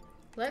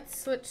 Let's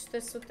switch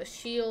this with the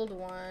shield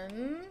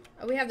one.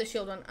 Oh, we have the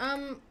shield one.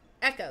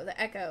 Echo. The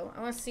echo.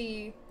 I want to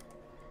see.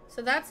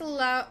 So that's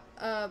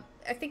I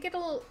think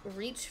it'll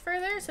reach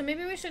further. So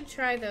maybe we should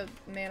try the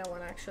mana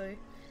one, actually.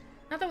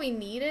 Not that we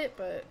need it,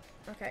 but...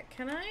 Okay,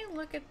 can I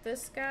look at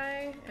this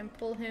guy and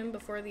pull him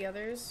before the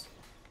others?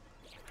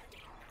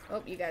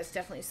 Oh, you guys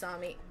definitely saw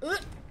me. Ugh.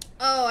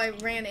 Oh, I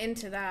ran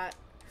into that.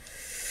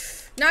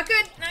 Not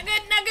good, not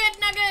good, not good,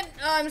 not good.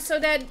 Oh, I'm so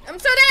dead. I'm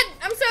so dead.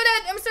 I'm so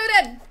dead. I'm so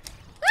dead.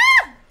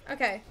 Ah!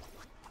 Okay.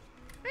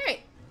 All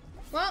right.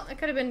 Well, it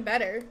could have been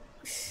better.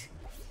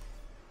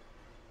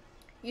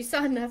 You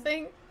saw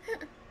nothing?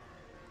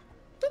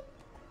 Boop,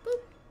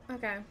 boop.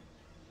 Okay.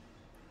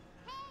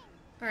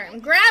 All right, I'm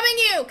grabbing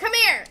you. Come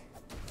here.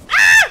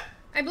 Ah!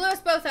 I blew us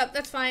both up.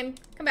 That's fine.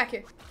 Come back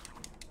here.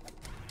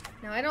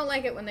 No, I don't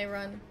like it when they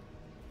run.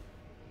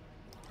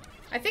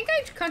 I think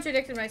I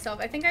contradicted myself.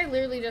 I think I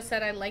literally just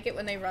said I like it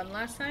when they run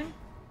last time.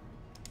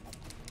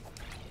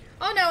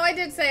 Oh no, I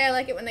did say I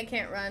like it when they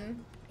can't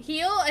run.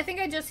 Heal? I think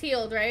I just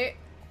healed, right?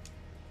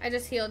 I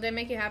just healed. Did I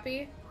make you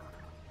happy?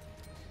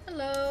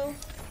 Hello.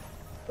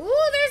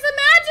 Ooh, there's the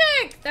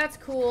magic! That's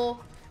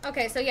cool.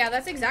 Okay, so yeah,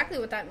 that's exactly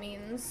what that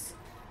means.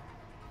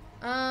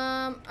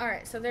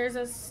 Alright, so there's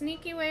a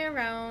sneaky way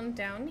around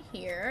down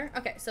here.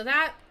 Okay, so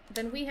that,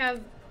 then we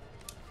have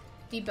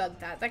debugged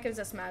that. That gives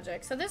us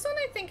magic. So this one,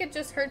 I think it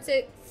just hurts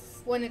it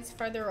when it's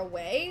farther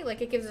away. Like,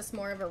 it gives us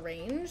more of a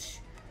range.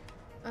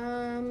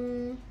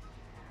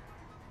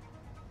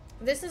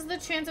 This is the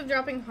chance of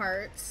dropping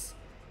hearts.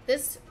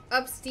 This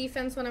ups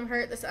defense when I'm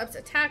hurt. This ups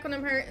attack when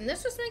I'm hurt. And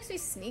this just makes me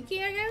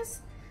sneaky, I guess.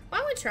 Why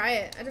don't we try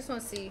it? I just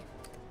want to see.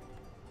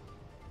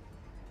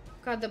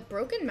 God, the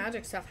broken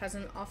magic stuff has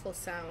an awful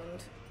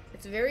sound.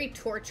 It's very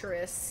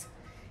torturous.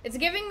 It's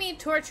giving me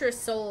Torturous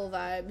Soul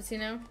vibes, you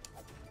know?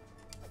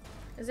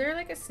 Is there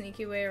like a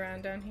sneaky way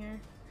around down here?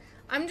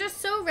 I'm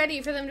just so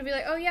ready for them to be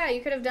like, oh yeah,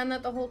 you could have done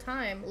that the whole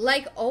time.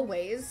 Like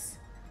always.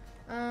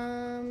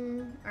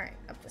 Alright,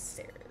 up the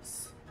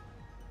stairs.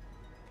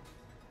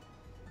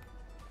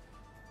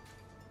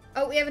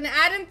 Oh, we have an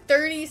ad in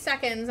 30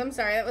 seconds. I'm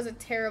sorry, that was a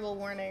terrible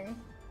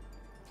warning.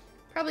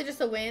 Probably just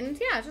the wind.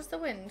 Yeah, just the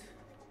wind.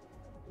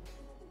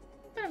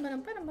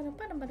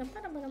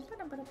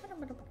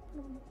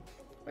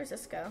 Where's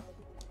this go?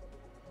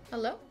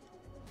 Hello?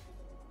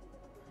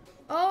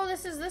 Oh,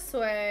 this is this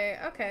way.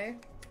 Okay.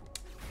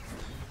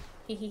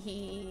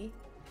 Hehehe.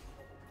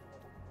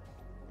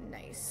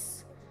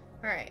 Nice.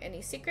 Alright,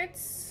 any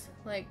secrets?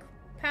 Like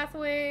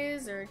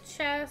pathways or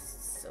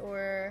chests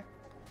or...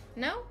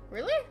 No?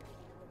 Really?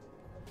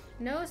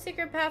 No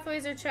secret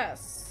pathways or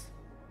chests.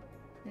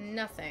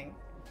 Nothing.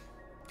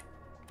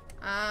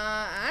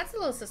 That's a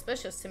little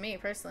suspicious to me,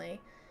 personally.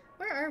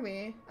 Where are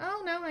we?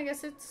 Oh, no, I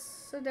guess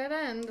it's a dead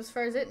end, as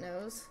far as it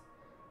knows.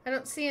 I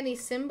don't see any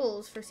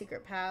symbols for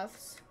secret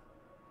paths.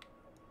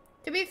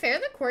 To be fair,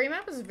 the quarry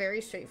map is very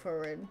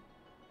straightforward.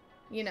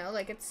 You know,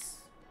 like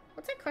it's...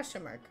 What's that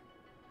question mark?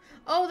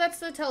 Oh, that's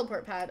the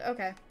teleport pad.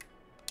 Okay.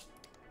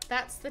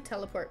 That's the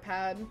teleport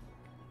pad.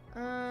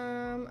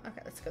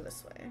 Okay, let's go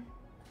this way.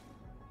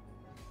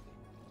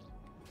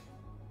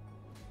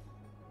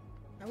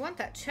 I want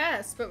that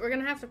chest, but we're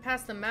gonna have to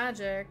pass the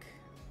magic.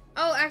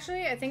 Oh,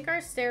 actually, I think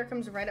our stair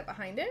comes right up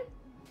behind it.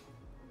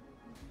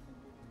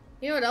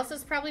 You know what else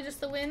is probably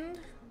just the wind?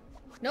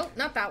 Nope,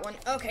 not that one.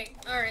 Okay,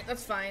 alright,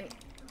 that's fine.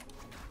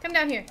 Come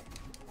down here.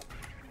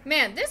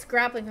 Man, this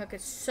grappling hook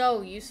is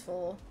so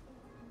useful.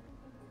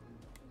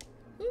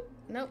 Oop,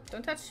 nope,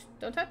 don't touch,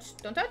 don't touch,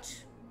 don't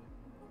touch.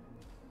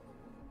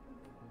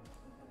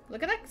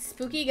 Look at that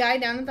spooky guy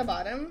down at the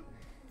bottom.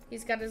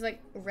 He's got his,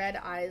 like, red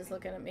eyes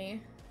looking at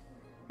me.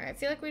 Alright, I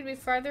feel like we'd be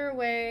farther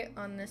away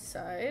on this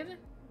side.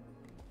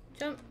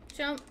 Jump,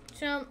 jump,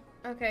 jump.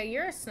 Okay,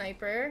 you're a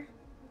sniper.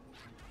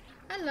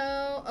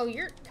 Hello. Oh,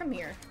 come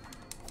here.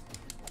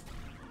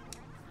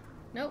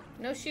 Nope,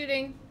 no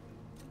shooting.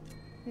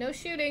 No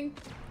shooting.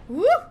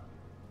 Woo!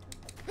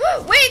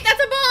 Wait,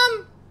 that's a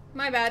bomb!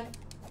 My bad.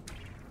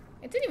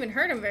 It didn't even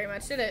hurt him very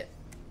much, did it?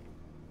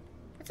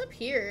 What's up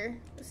here?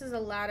 This is a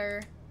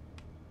ladder.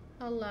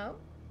 Hello?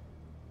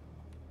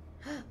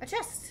 A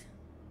chest!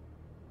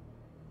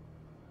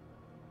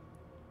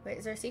 Wait,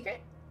 is there a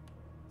secret?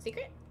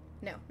 Secret?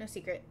 No, no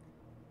secret.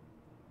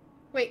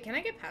 Wait, can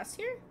I get past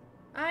here?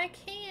 I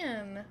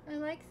can. I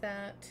like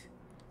that.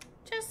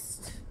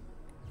 Chest.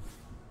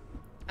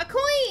 A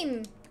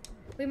coin!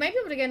 We might be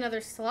able to get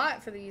another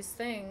slot for these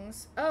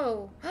things.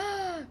 Oh.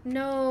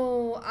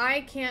 No,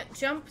 I can't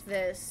jump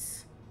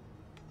this.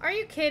 Are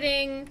you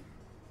kidding?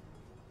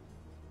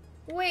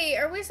 Wait,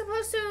 are we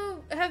supposed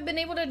to have been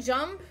able to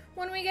jump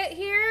when we get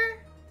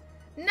here?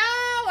 No,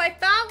 I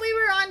thought we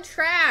were on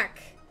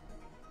track.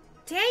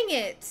 Dang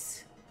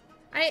it.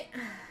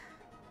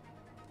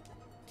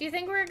 Do you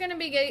think we're gonna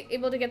be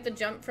able to get the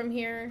jump from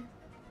here?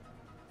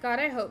 God,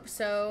 I hope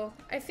so.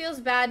 It feels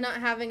bad not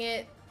having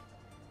it.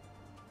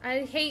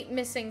 I hate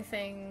missing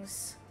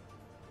things.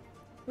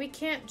 We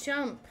can't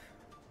jump.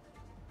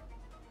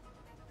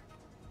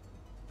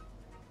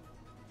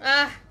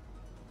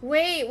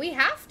 Wait, we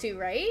have to,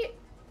 right?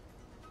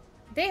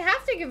 They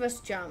have to give us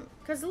jump.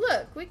 Because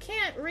look, we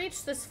can't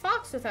reach this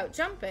fox without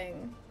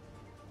jumping.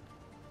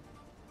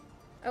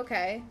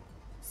 Okay.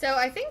 So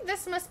I think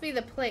this must be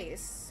the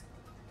place.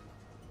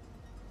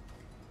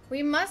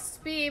 We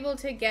must be able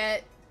to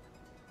get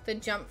the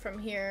jump from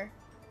here.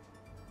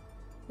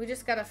 We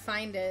just gotta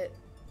find it.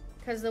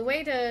 Because the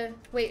way to...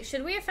 Wait,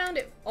 should we have found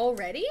it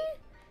already?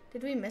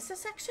 Did we miss a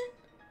section?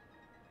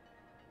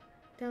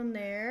 Down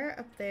there,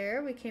 up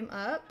there, we came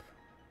up.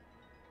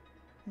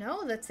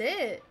 No, that's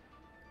it.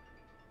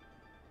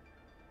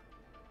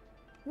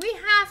 We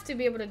have to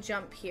be able to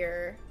jump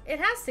here. It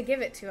has to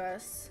give it to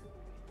us.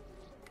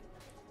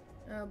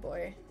 Oh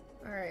boy.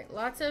 Alright,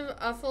 lots of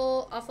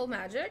awful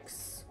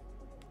magics.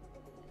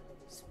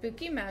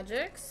 Spooky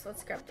magics.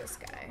 Let's grab this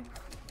guy.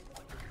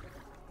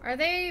 Are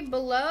they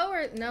below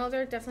or... No,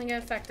 they're definitely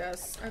gonna affect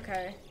us.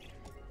 Okay.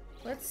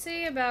 Let's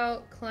see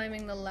about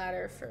climbing the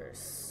ladder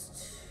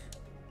first.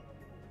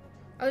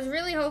 I was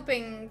really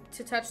hoping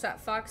to touch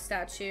that fox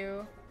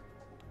statue.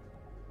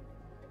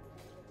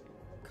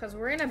 Because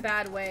we're in a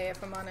bad way,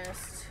 if I'm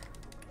honest.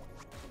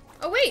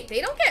 Oh, wait. They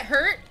don't get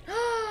hurt.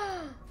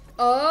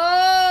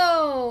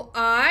 Oh,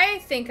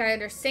 I think I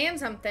understand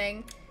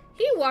something.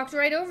 He walked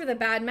right over the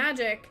bad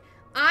magic.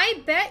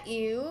 I bet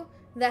you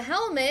the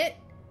helmet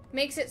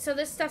makes it so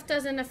this stuff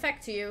doesn't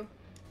affect you.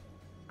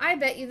 I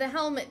bet you the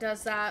helmet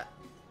does that.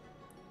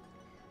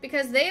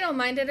 Because they don't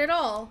mind it at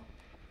all.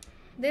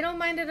 They don't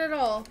mind it at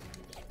all.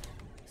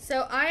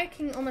 So I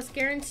can almost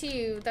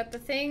guarantee you that the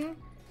thing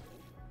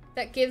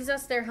that gives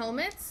us their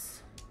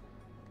helmets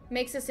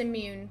makes us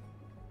immune.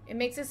 It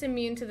makes us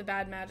immune to the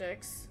bad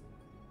magics.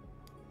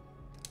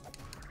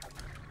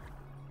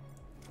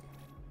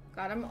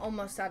 God, I'm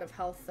almost out of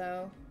health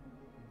though.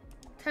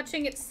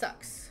 Touching it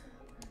sucks.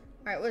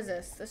 Alright, what is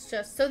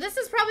this? So this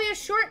is probably a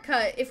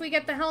shortcut if we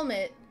get the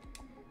helmet.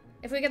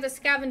 If we get the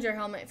scavenger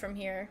helmet from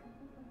here.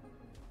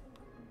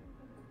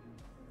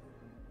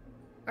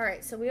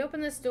 Alright, so we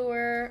open this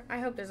door. I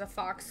hope there's a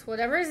fox.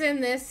 Whatever's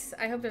in this,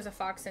 I hope there's a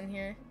fox in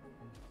here.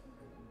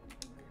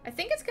 I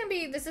think it's gonna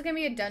be, this is gonna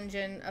be a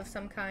dungeon of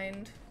some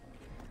kind.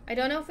 I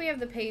don't know if we have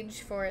the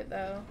page for it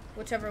though.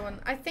 Whichever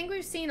one. I think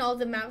we've seen all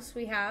the maps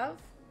we have.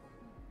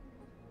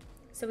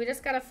 So we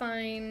just gotta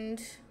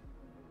find...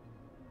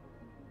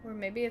 Or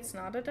maybe it's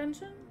not a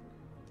dungeon?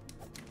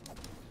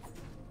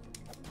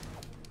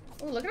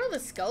 Oh, look at all the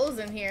skulls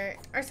in here.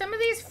 Are some of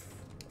these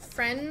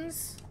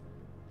friends?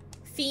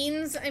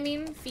 Fiends, I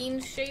mean.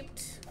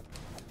 Fiend-shaped.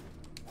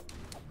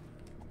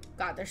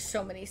 God, there's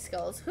so many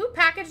skulls. Who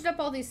packaged up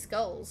all these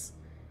skulls?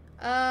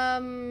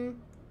 Why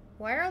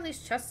are all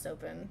these chests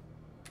open?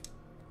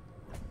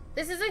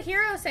 This is a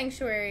hero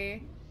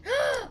sanctuary.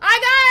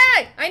 I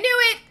got it! I knew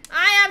it!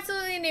 I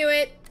absolutely knew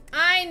it.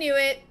 I knew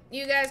it.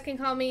 You guys can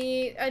call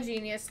me a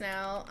genius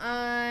now.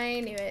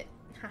 I knew it.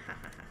 Ha ha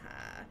ha ha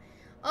ha.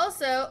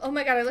 Also, oh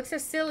my god, I look so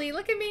silly.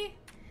 Look at me.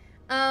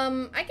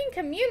 I can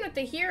commune with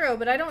the hero,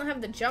 but I don't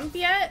have the jump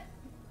yet.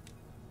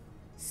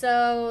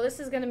 So this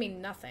is gonna be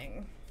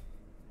nothing.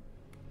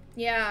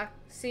 Yeah,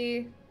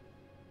 see?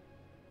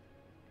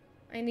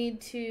 I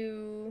need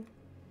to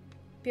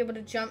be able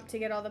to jump to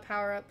get all the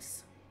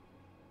power-ups.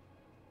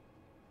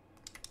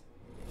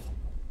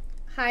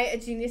 Hi, a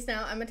genius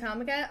now. I'm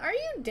Atomica. Are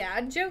you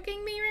dad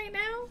joking me right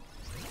now?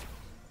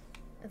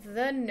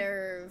 The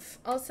nerve.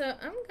 Also,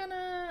 I'm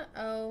gonna...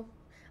 Oh.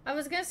 I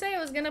was gonna say I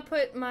was gonna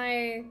put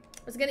my...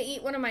 I was gonna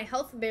eat one of my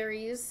health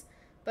berries,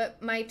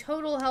 but my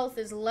total health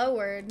is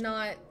lowered,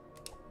 not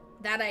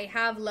that I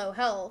have low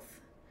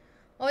health.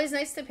 Always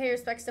nice to pay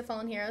respects to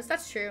fallen heroes.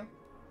 That's true.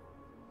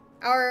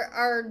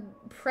 Our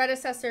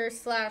predecessor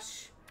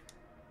slash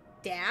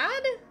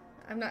dad?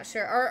 I'm not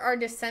sure. Our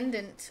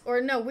descendant. Or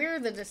no, we're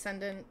the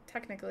descendant,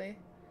 technically.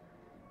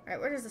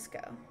 Alright, where does this go?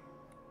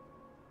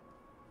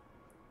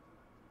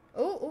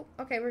 Oh,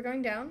 okay, we're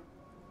going down.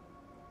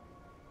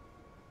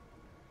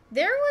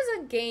 There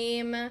was a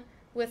game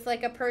with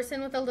like a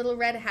person with a little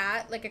red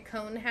hat, like a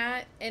cone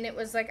hat, and it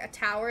was like a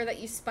tower that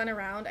you spun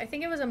around. I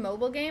think it was a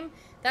mobile game.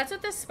 That's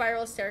what this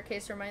spiral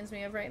staircase reminds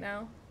me of right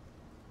now.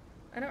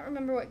 I don't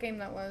remember what game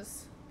that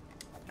was.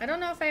 I don't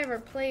know if I ever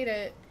played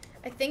it.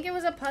 I think it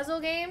was a puzzle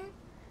game.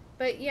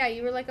 But yeah,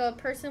 you were like a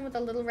person with a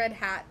little red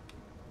hat.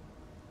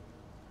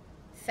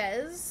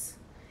 Fez?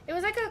 It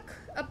was like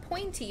a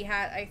pointy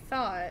hat, I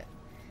thought.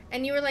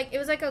 And you were like, it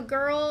was like a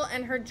girl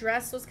and her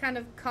dress was kind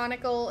of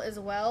conical as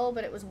well,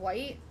 but it was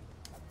white.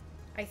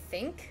 I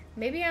think.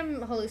 Maybe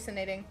I'm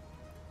hallucinating.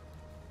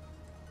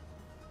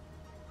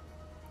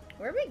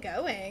 Where are we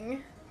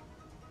going?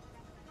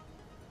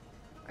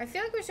 I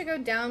feel like we should go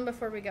down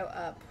before we go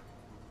up.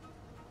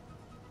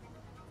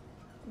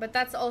 But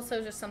that's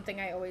also just something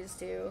I always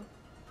do.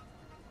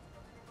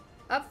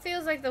 Up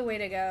feels like the way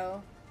to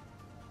go.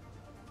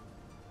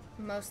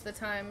 Most of the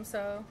time,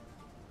 so...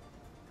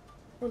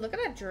 Ooh, look at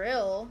that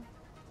drill.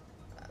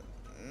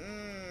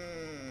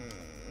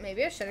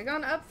 Maybe I should have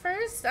gone up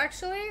first,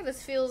 actually.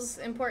 This feels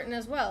important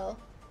as well.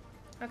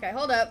 Okay,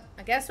 hold up.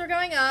 I guess we're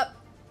going up.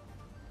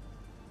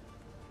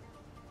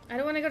 I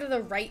don't want to go to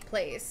the right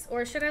place.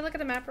 Or should I look at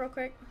the map real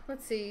quick?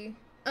 Let's see.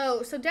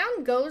 Oh, so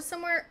down goes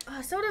somewhere.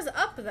 Oh, so does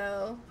up,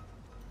 though.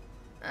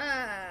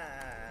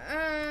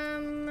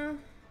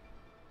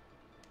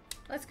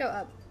 Let's go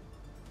up.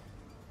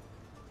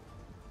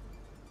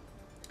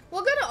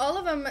 We'll go to all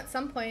of them at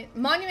some point.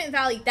 Monument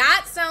Valley.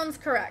 That sounds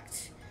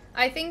correct.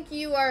 I think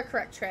you are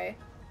correct, Trey.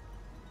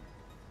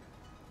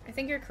 I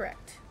think you're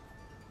correct.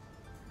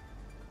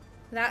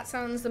 That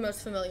sounds the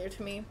most familiar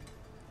to me.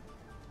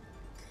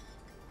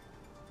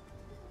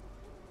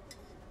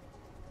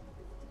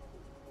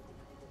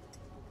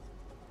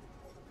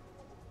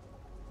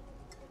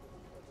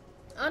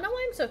 I don't know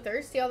why I'm so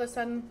thirsty all of a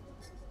sudden.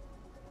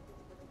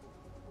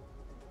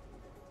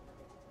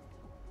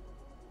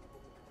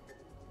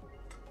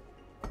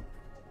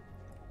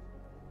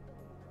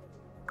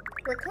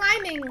 We're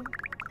climbing.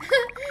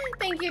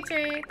 Thank you,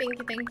 Trey. Thank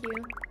you, thank you.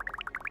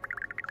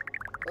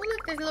 Oh,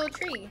 look, there's a little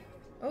tree.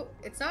 Oh,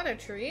 it's not a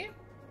tree.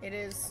 It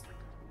is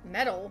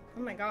metal.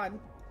 Oh my god.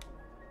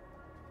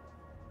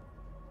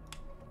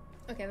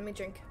 Okay, let me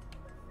drink.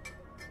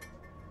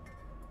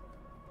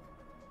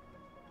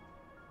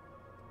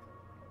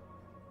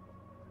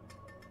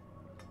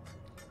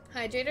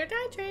 Hydrate or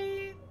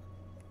titrate.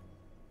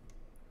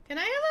 Can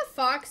I have a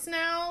fox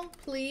now,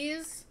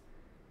 please?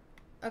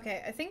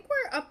 Okay, I think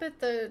we're up at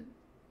the...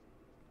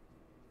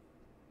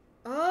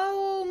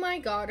 Oh my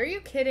god, are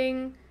you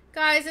kidding?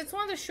 Guys, it's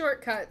one of the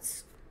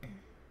shortcuts.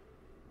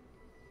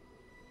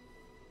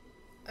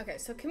 Okay,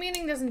 so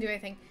commuting doesn't do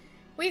anything.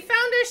 We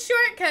found a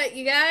shortcut,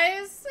 you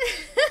guys!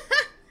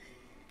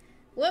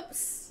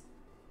 Whoops.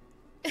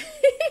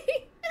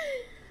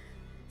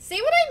 See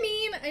what I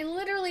mean? I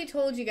literally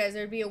told you guys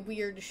there'd be a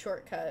weird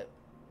shortcut.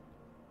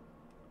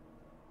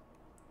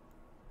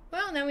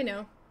 Well, now we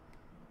know.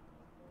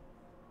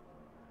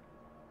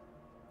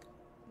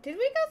 Did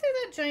we go through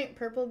that giant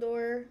purple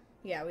door?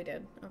 Yeah, we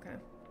did. Okay.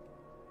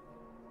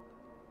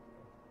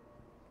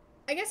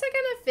 I guess I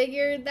kind of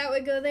figured that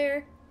would go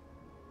there.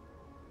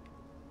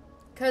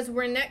 Because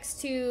we're next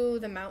to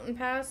the mountain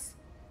pass.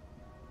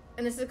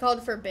 And this is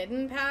called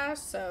Forbidden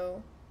Pass,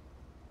 so...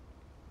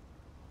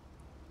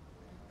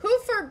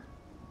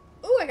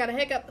 Ooh, I got a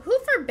hiccup. Who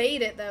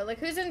forbade it, though? Like,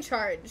 who's in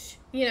charge?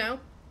 You know?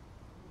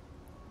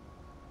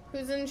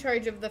 Who's in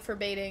charge of the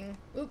forbidding?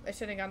 Oop, I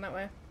shouldn't have gone that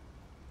way.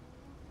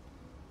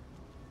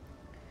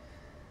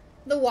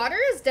 The water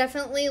is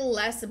definitely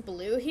less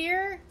blue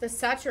here. The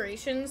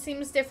saturation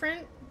seems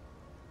different.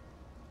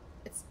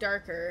 It's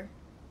darker.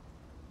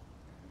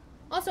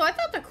 Also, I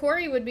thought the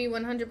quarry would be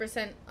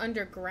 100%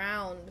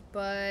 underground,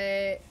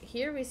 but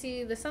here we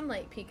see the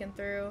sunlight peeking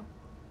through.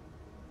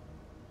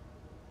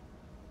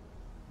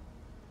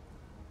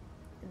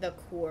 The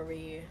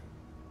quarry.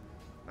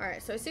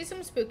 Alright, so I see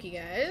some spooky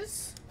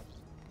guys.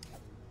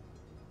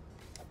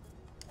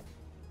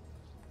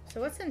 So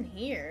what's in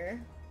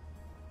here?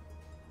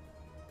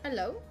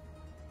 Hello?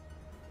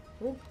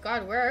 Oh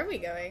god, where are we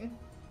going?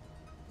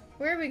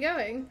 Where are we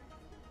going?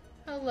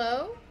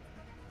 Hello?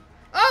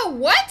 Oh,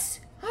 what?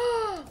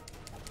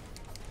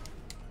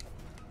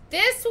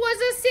 This was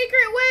a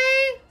secret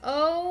way?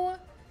 Oh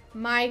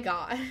my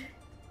god.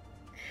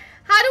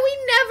 How do we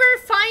never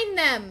find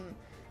them?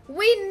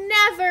 We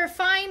never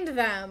find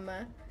them.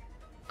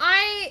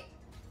 I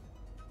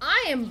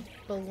am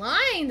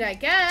blind, I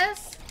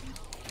guess.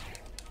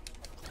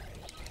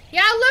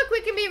 Yeah, look,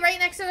 we can be right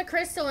next to the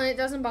crystal and it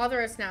doesn't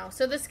bother us now.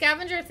 So the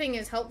scavenger thing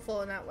is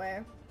helpful in that way.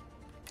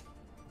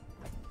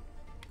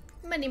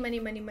 Money, money,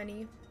 money,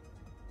 money.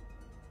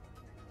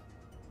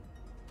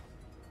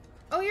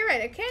 Oh, you're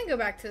right. I can go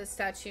back to the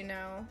statue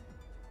now.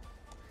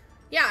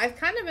 Yeah, I've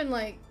kind of been,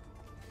 like,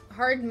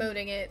 hard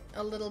moding it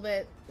a little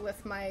bit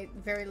with my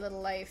very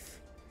little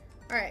life.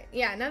 Alright,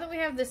 yeah, now that we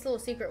have this little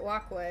secret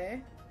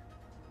walkway.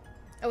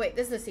 Oh, wait,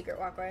 this is the secret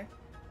walkway.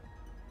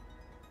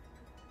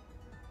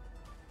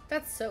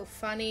 That's so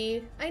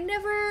funny.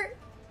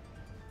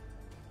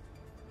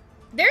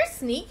 They're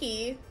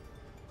sneaky.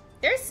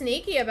 They're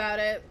sneaky about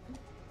it.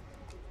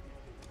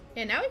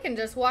 And now we can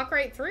just walk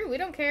right through. We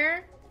don't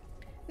care.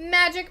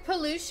 Magic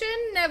pollution?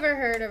 Never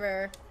heard of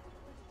her.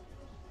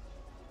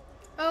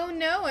 Oh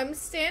no, I'm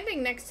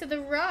standing next to the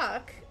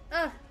rock.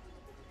 Ugh.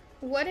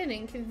 What an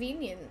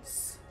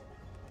inconvenience.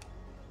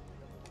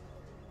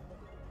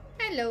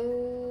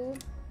 Hello.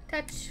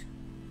 Touch.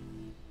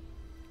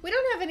 We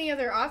don't have any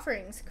other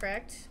offerings,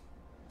 correct?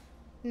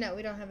 No,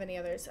 we don't have any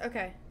others.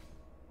 Okay.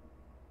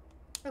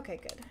 Okay,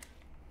 good.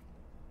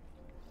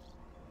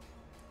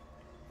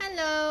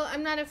 Hello,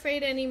 I'm not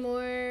afraid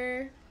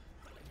anymore.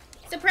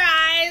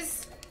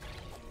 Surprise!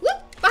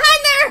 Whoop! Behind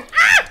there!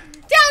 Ah!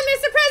 Down,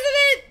 Mr.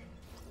 President!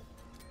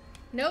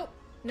 Nope.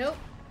 Nope.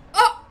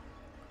 Oh!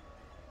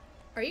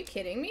 Are you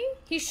kidding me?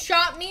 He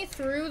shot me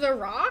through the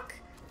rock?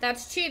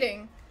 That's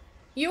cheating.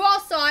 You all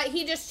saw it.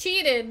 He just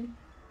cheated.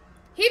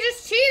 He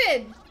just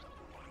cheated!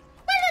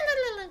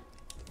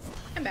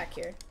 I'm back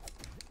here.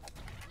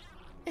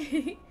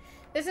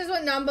 This is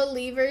what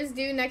non-believers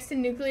do next to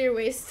nuclear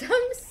waste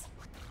dumps.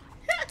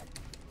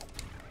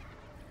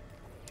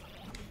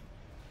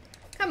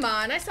 Come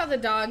on, I saw the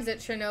dogs at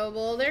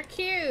Chernobyl. They're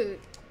cute.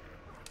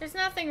 There's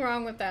nothing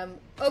wrong with them.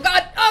 Oh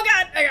god! Oh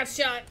god! I got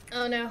shot.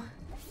 Oh no.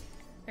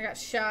 I got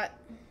shot.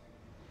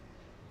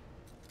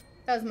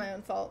 That was my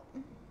own fault.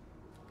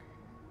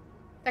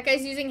 That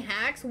guy's using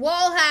hacks?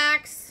 Wall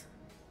hacks!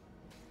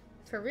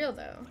 For real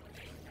though.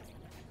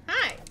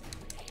 Hi.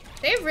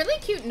 They have really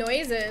cute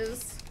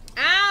noises.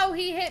 Ow,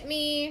 he hit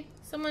me.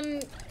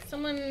 Someone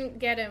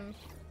get him.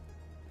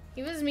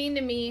 He was mean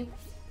to me.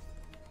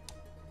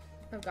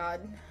 Oh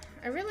god.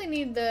 I really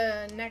need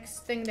the next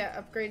thing that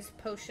upgrades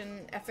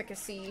potion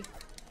efficacy.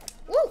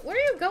 Whoa, where are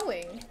you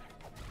going?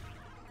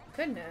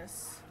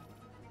 Goodness.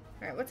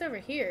 Alright, what's over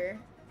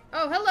here?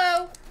 Oh,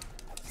 hello!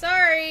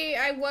 Sorry,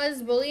 I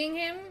was bullying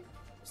him.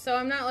 So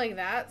I'm not like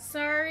that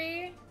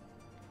sorry.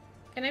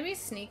 Can I be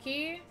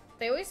sneaky?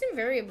 They always seem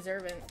very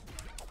observant.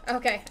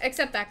 Okay,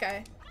 except that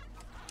guy.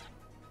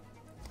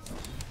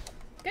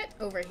 Get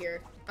over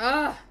here.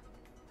 Ugh.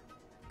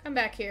 Come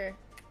back here.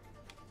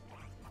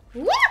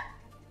 What?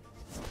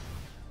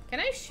 Can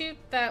I shoot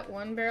that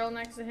one barrel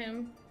next to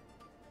him?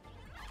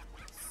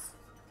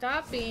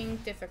 Stop being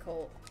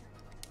difficult.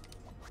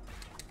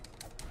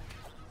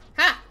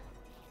 Ha!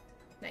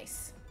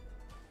 Nice.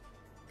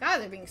 God,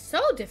 they're being so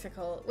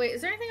difficult. Wait,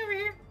 is there anything over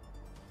here?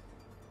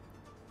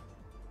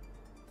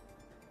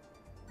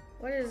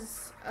 What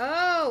is...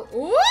 Oh!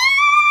 Ooh!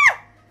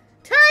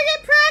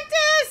 Target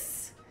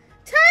practice!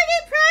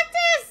 Target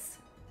practice!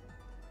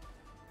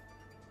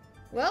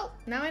 Well,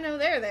 now I know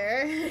they're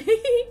there.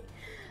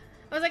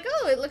 I was like,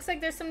 oh, it looks like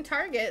there's some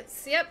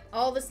targets. Yep,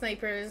 all the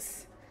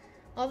snipers.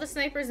 All the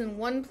snipers in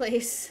one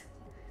place.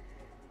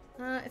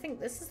 I think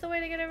this is the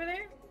way to get over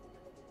there.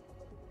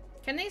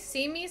 Can they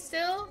see me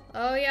still?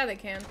 Oh, yeah, they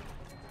can.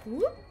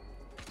 Whoop.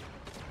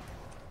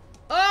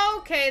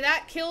 Okay,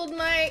 that killed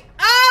my...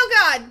 Oh,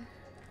 God!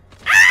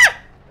 Ah!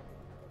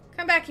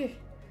 Come back here.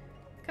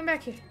 Come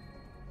back here.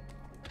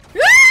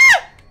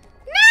 Ah!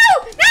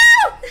 No!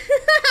 No!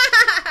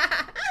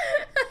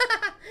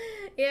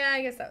 Yeah,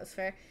 I guess that was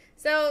fair.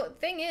 So,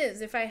 thing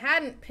is, if I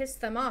hadn't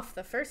pissed them off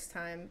the first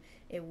time,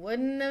 it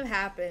wouldn't have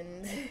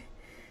happened.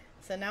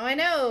 So now I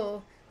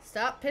know.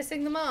 Stop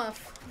pissing them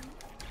off.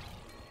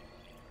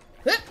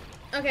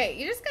 Okay,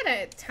 you just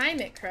gotta time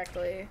it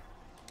correctly.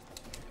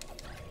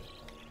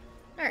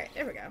 Alright,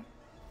 there we go.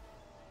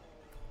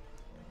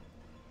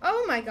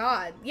 Oh my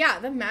god. Yeah,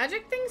 the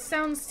magic thing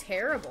sounds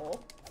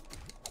terrible.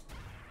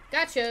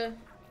 Gotcha.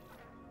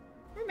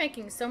 We're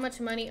making so much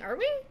money. Are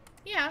we?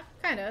 Yeah,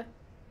 kinda.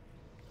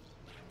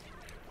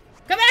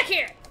 Come back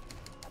here!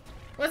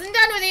 Wasn't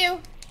done with you!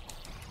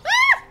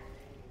 Ah!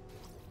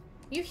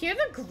 You hear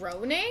the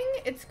groaning?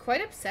 It's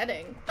quite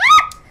upsetting.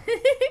 Ah!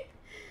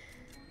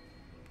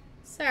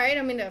 Sorry, I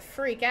don't mean to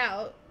freak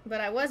out,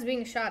 but I was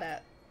being shot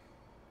at.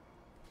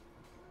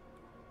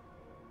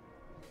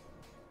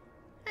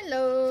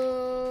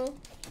 Hello.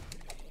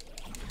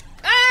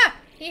 Ah!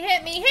 He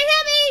hit me! He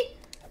hit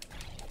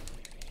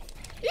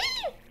me!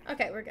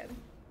 Okay, we're good.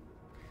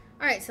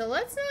 Alright, so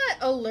let's not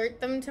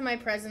alert them to my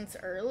presence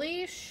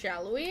early,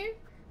 shall we?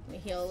 Let me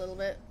heal a little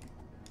bit.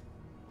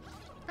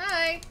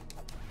 Hi!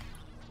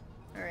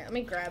 Alright, let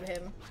me grab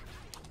him.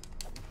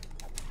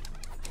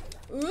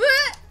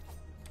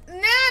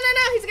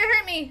 no, he's gonna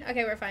hurt me.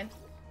 Okay, we're fine.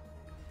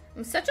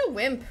 I'm such a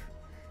wimp.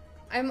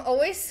 I'm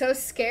always so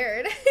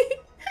scared.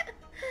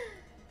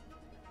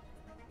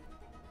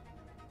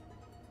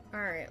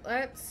 Alright,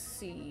 let's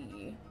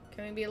see.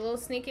 Can we be a little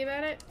sneaky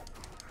about it?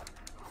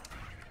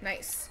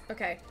 Nice.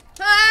 Okay.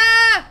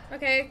 Ah!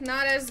 Okay,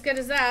 not as good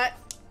as that.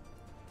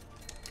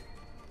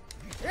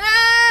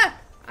 Ah!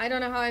 I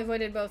don't know how I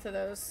avoided both of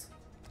those.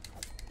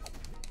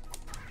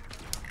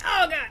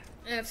 Oh god!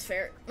 That's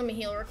fair. Let me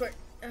heal real quick.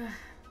 Come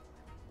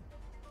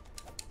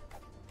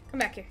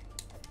back here.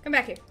 Come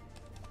back here.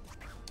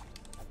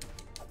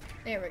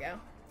 There we go.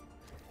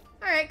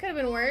 Alright, could have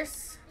been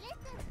worse.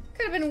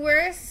 Could have been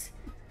worse.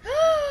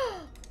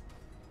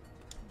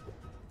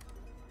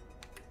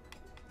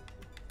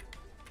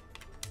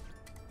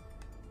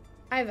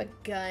 I have a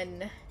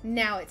gun.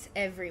 Now it's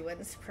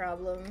everyone's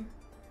problem.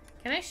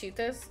 Can I shoot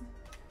this?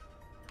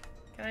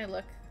 Can I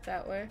look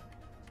that way?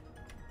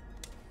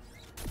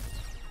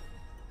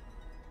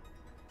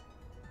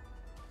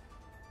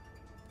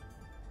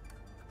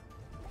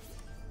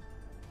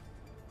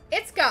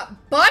 It's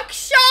got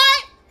buckshot?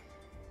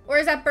 Or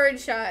is that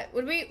birdshot?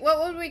 What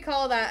would we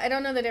call that? I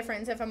don't know the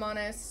difference, if I'm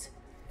honest.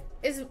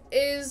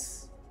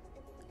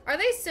 Are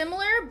they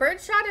similar?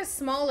 Birdshot is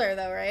smaller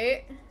though,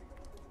 right?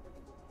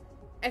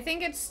 I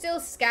think it's still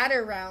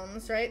scatter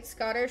rounds, right?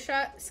 Scatter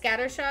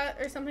shot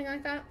or something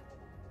like that.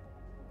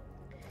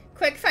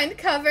 Quick, find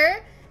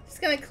cover.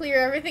 Just gonna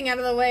clear everything out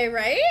of the way,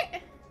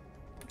 right?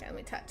 Okay, let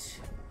me touch.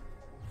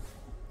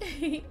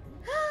 Yay,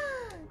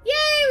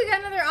 we got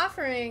another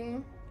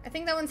offering. I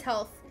think that one's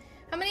health.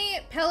 How many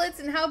pellets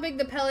and how big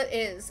the pellet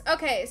is.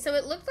 Okay, so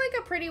it looked like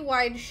a pretty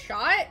wide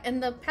shot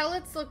and the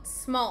pellets looked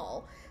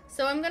small.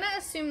 So I'm gonna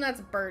assume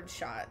that's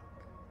birdshot.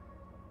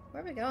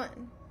 Where are we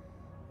going?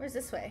 Where's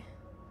this way?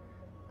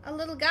 A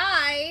little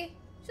guy.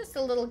 Just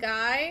a little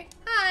guy.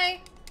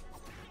 Hi.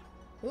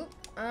 Oop.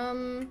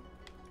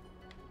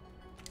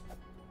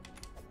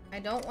 I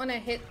don't want to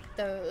hit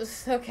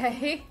those.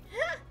 Okay.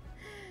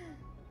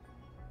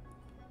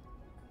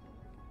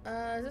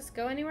 Does this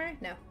go anywhere?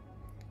 No.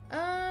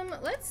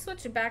 Let's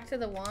switch it back to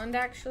the wand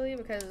actually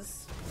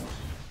because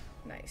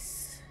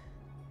nice.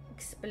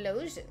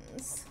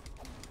 Explosions.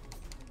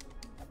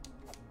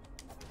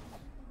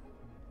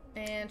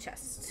 And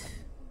chest.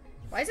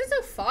 Why is it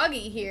so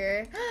foggy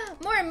here?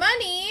 More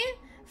money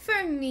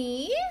for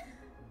me.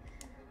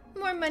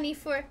 More money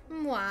for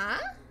moi.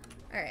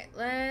 Alright,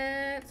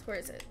 where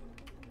is it?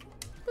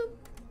 Boop.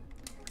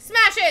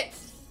 Smash it!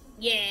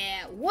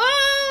 Yeah,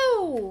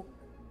 whoa!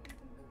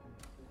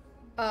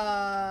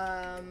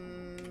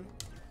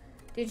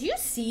 Did you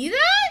see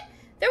that?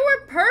 There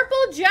were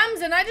purple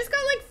gems and I just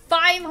got like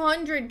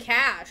 500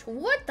 cash.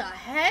 What the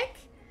heck?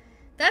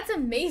 That's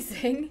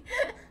amazing.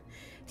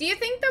 Do you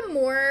think the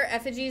more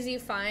effigies you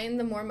find,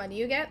 the more money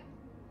you get?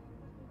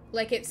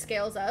 Like it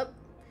scales up?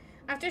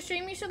 After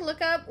stream, you should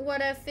look up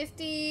what a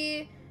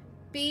 50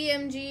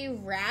 BMG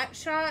rat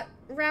shot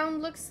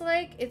round looks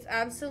like. It's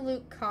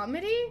absolute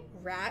comedy.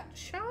 Rat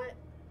shot?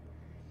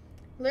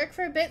 Lurk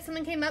for a bit,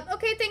 something came up.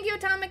 Okay, thank you,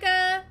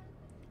 Atomica.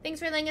 Thanks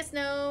for letting us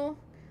know.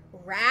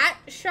 Rat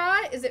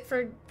shot? Is it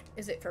for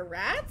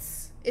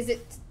rats? Is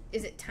it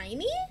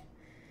tiny?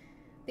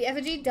 The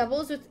effigy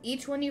doubles with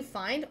each one you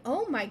find.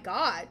 Oh my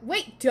god.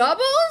 Wait,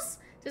 doubles?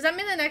 Does that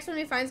mean the next one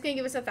we find is gonna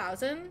give us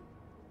 1,000?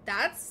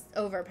 That's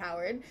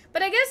overpowered.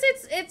 But I guess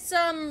it's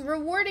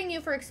rewarding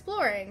you for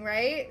exploring,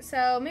 right?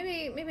 So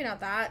maybe not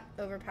that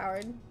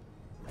overpowered.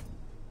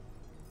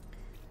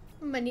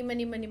 Money,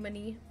 money, money,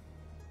 money.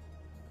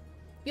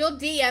 You'll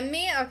DM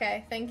me?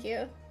 Okay, thank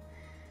you.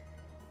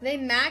 They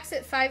max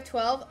at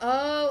 512.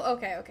 Oh,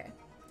 okay, okay.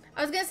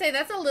 I was gonna say,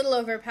 that's a little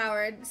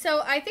overpowered.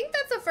 So I think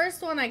that's the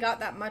first one I got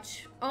that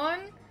much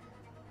on.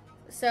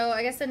 So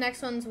I guess the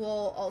next ones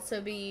will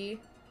also be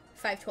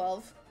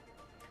 512.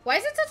 Why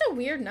is it such a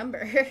weird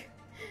number?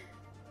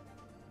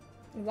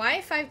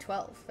 Why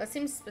 512? That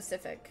seems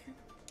specific.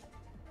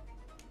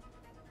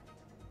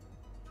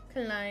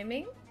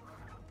 Climbing.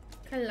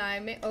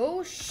 Climbing.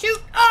 Oh,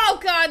 shoot! Oh,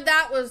 God,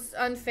 that was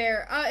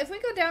unfair. If we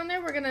go down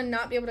there, we're gonna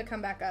not be able to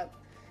come back up.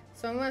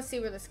 So I want to see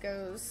where this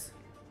goes.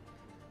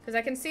 Because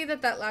I can see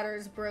that that ladder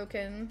is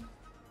broken.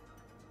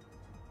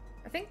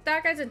 I think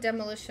that guy's a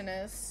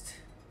demolitionist.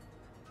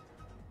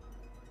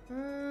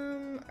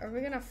 Are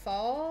we gonna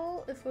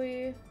fall if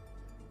we...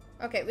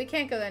 Okay, we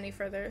can't go any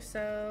further,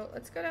 so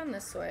let's go down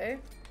this way.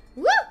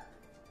 Woo!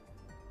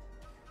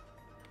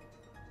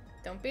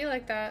 Don't be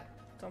like that.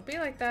 Don't be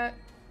like that.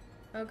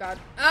 Oh, God.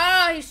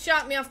 Ah, he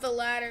shot me off the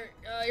ladder.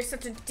 Oh, you're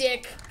such a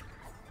dick.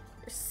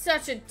 You're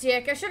such a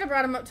dick. I should have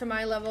brought him up to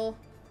my level.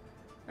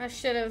 I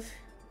should have.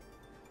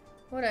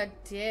 What a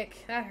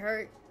dick. That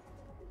hurt.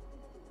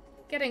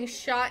 Getting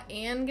shot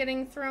and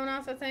getting thrown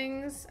off of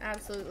things.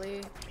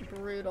 Absolutely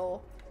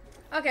brutal.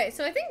 Okay,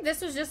 so I think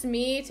this was just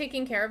me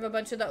taking care of a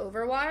bunch of the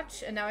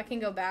Overwatch, and now I can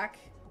go back.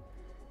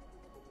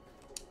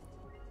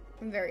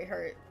 I'm very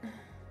hurt.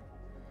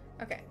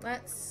 Okay,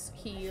 let's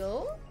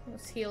heal.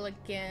 Let's heal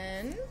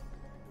again.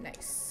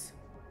 Nice.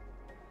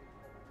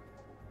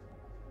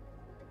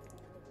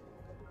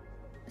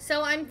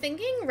 So I'm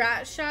thinking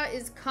Rat Shot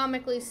is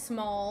comically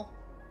small.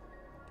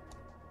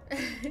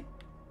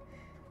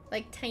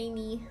 Like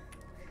tiny.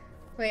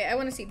 Wait, I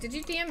want to see. Did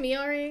you DM me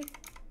already?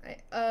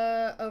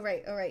 Oh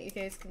right. You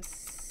guys can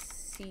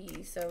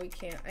see, so I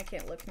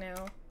can't look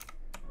now.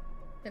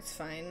 It's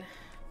fine.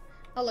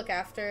 I'll look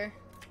after.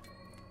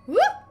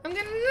 Whoop! I'm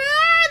gonna,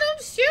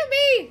 don't shoot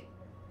me!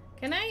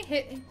 Can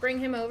I bring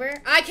him over?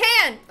 I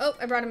can! Oh,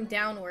 I brought him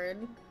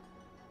downward.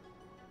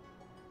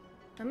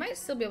 I might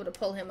still be able to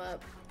pull him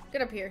up.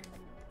 Get up here.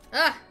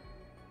 Ah!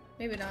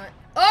 Maybe not.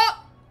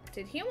 Oh!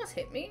 Did he almost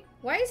hit me?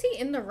 Why is he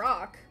in the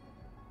rock?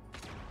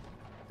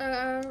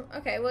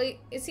 Okay, well,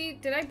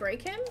 did I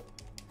break him?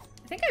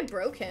 I think I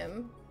broke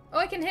him. Oh,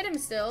 I can hit him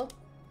still.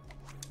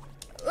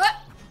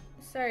 Ah!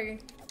 Sorry.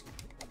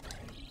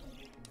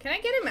 Can I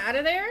get him out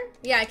of there?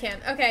 Yeah, I can.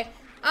 Okay.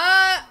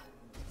 Ah!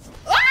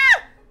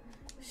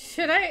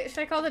 Should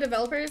I call the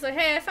developers? Like,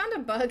 hey, I found a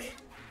bug.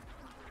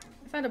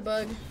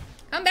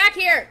 Come back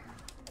here!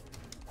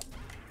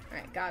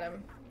 Alright, got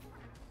him.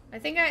 I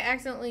think I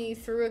accidentally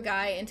threw a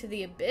guy into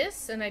the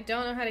abyss, and I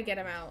don't know how to get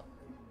him out.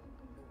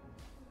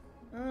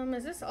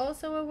 Is this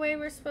also a way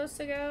we're supposed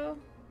to go?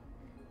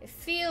 It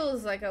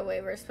feels like a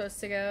way we're supposed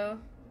to go.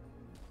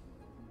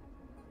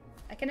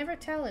 I can never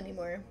tell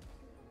anymore.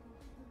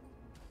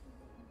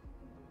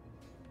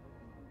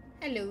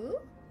 Hello?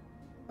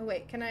 Oh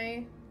wait, can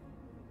I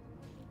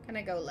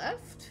go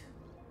left?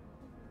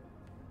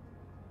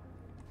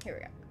 Here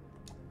we go.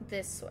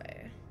 This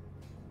way.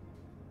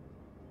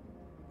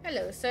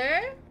 Hello,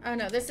 sir. Oh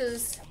no, this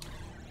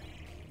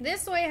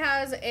way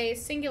has a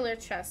singular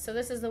chest, so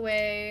this is the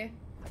way,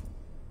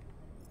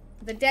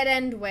 the dead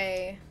end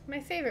way. My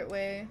favorite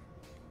way.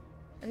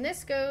 And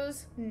this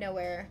goes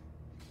nowhere.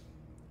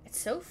 It's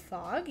so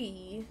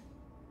foggy.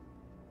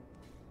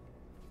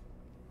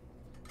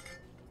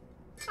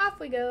 Off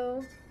we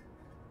go.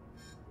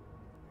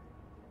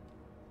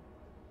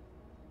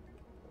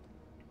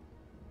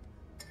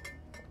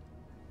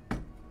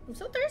 I'm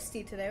so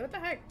thirsty today. What the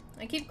heck?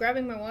 I keep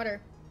grabbing my water.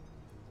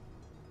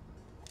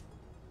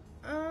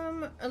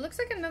 It looks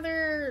like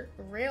another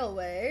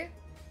railway.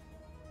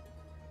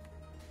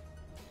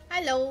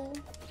 Hello.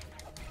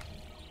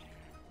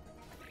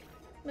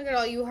 Look at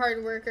all you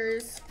hard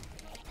workers.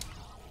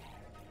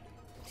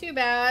 Too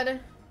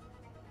bad.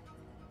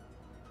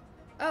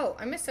 Oh,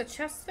 I missed a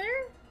chest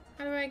there?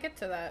 How do I get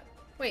to that?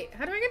 Wait,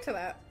 how do I get to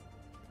that?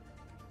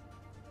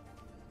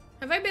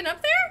 Have I been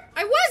up there?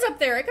 I was up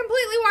there! I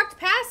completely walked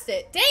past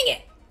it! Dang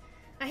it!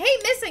 I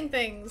hate missing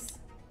things!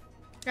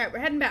 Alright, we're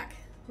heading back.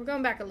 We're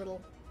going back a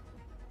little.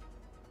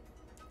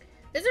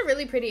 This is a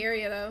really pretty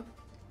area, though.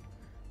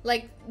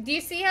 Like, do you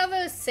see how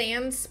the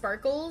sand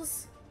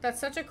sparkles? That's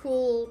such a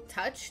cool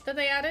touch that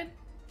they added.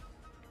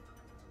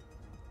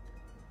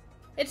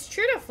 It's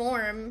true to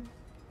form.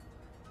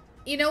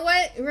 You know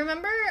what?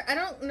 Remember? I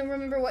don't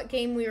remember what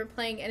game we were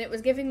playing, and it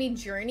was giving me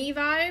Journey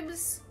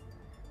vibes.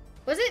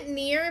 Was it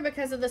Near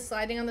because of the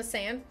sliding on the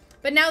sand?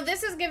 But now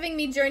this is giving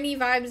me Journey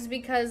vibes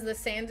because the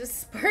sand is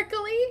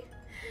sparkly,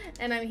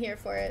 and I'm here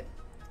for it.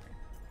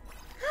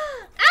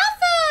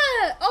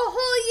 Alpha! A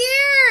whole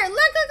year!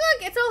 Look!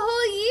 It's a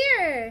whole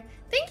year!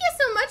 Thank you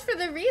so much for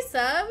the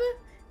resub.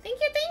 Thank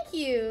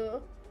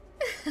you.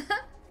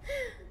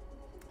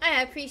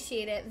 I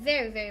appreciate it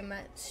very, very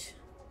much.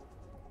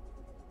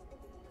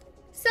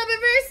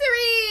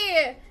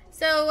 Subiversary!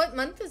 So what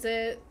month is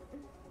it?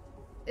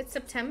 It's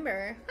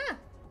September. Huh.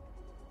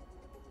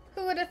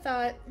 Who would have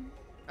thought?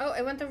 Oh,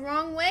 I went the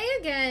wrong way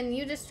again.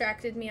 You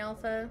distracted me,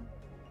 Alpha.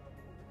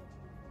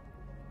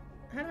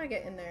 How do I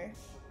get in there?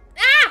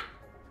 Ah!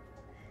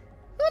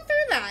 Who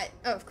threw that?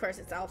 Oh, of course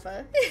it's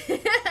Alpha.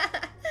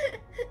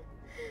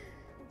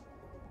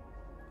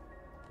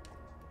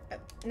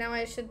 Now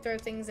I should throw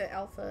things at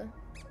Alpha.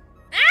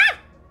 Ah!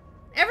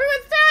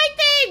 Everyone's throwing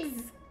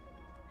things!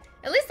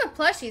 At least the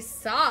plushie's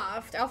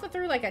soft. Alpha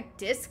threw like a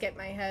disc at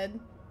my head.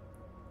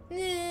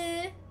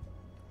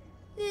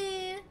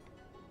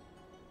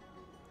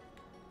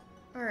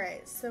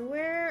 Alright, so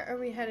where are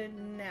we headed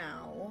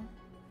now?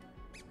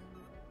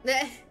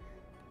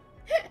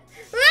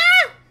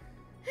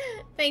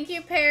 Thank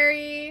you,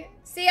 Perry.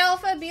 See,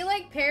 Alpha, be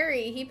like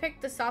Perry. He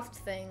picked the soft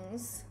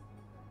things.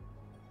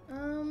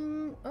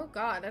 Oh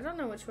god, I don't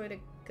know which way to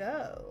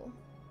go.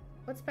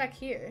 What's back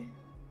here?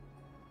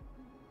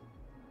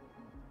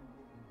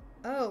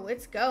 Oh,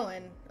 it's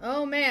going.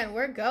 Oh man,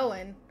 we're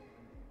going.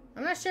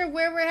 I'm not sure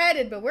where we're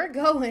headed, but we're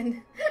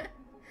going.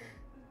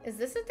 Is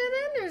this a dead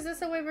end, or is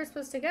this a way we're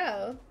supposed to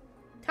go?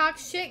 Talk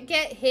shit,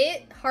 get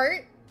hit,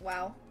 heart.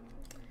 Wow.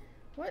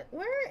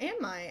 Where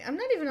am I? I'm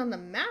not even on the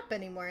map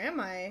anymore, am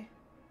I?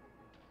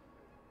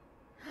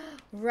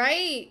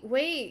 Right,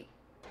 wait.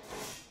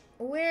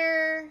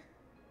 Where?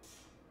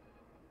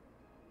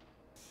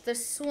 The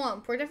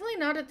swamp. We're definitely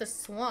not at the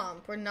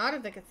swamp. We're not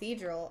at the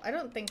cathedral. I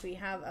don't think we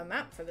have a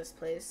map for this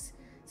place.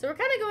 So we're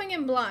kind of going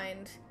in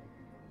blind.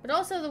 But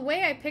also the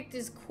way I picked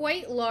is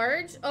quite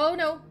large. Oh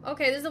no.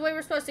 Okay, this is the way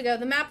we're supposed to go.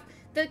 The map,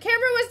 the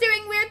camera was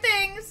doing weird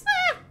things.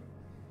 Ah!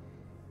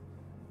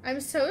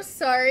 I'm so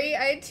sorry.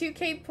 I had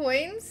 2K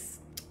points.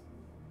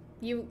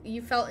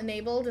 You felt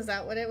enabled? Is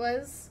that what it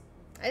was?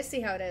 I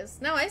see how it is.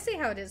 No, I see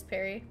how it is,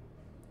 Perry.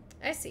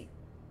 I see.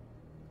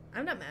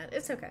 I'm not mad.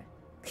 It's okay.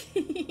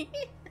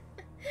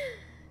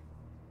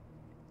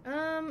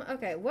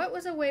 Okay. What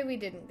was a way we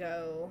didn't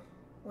go?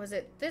 Was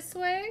it this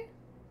way?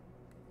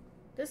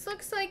 This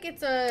looks like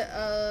it's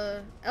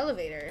a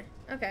elevator.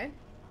 Okay.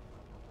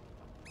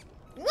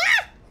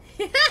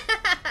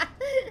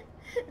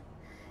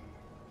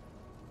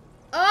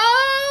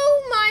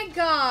 Oh my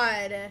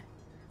god.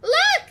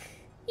 Look!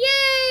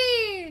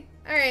 Yay!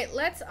 Alright,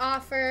 let's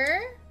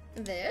offer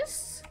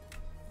this.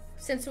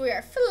 Since we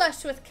are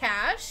flush with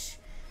cash.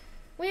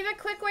 We have a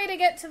quick way to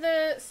get to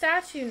the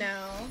statue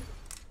now.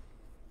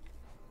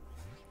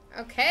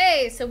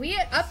 Okay, so we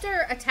upped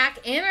our attack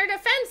and our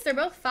defense. They're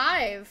both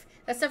 5.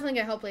 That's definitely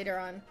gonna help later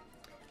on.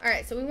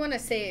 Alright, so we want to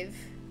save.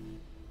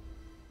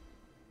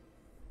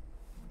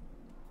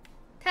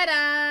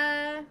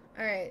 Ta-da!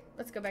 Alright,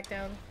 let's go back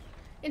down.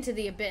 Into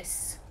the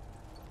abyss.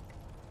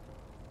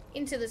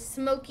 Into the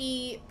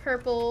smoky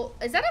purple...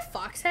 Is that a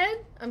fox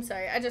head? I'm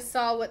sorry, I just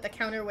saw what the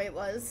counterweight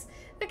was.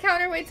 The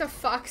counterweight's a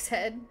fox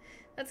head.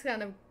 That's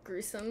kind of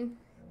gruesome.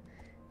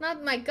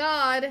 Not my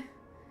god.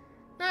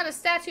 Not a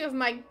statue of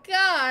my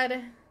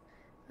god.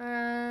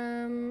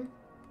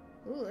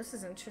 Ooh, this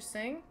is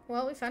interesting.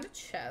 Well, we found a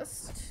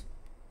chest.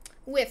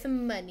 With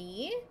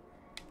money.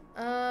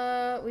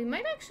 We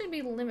might actually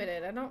be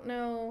limited. I don't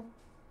know.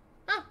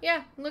 Oh,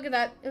 yeah. Look at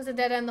that. It was a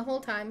dead end the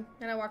whole time.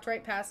 And I walked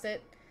right past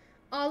it.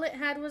 All it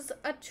had was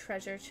a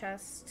treasure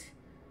chest.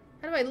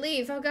 How do I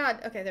leave? Oh, God.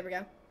 Okay, there we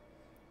go.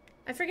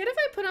 I forget if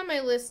I put on my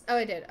list. Oh,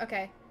 I did.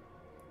 Okay.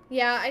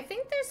 Yeah, I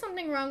think there's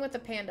something wrong with the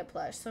panda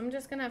plush. So I'm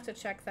just going to have to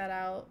check that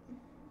out.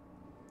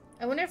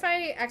 I wonder if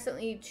I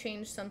accidentally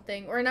changed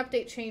something. Or an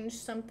update changed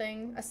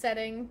something. A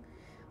setting.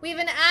 We have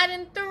an ad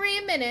in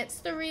 3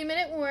 minutes.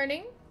 3-minute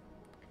warning.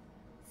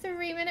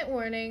 3-minute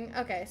warning.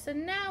 Okay, so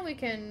now we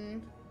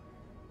can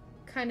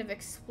kind of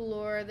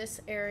explore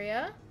this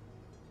area.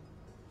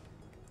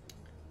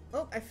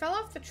 Oh, I fell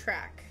off the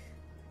track.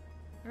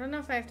 I don't know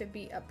if I have to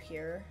be up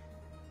here.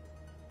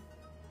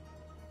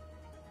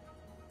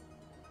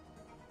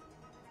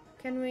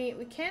 Can we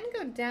can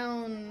go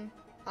down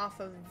off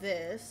of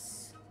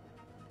this.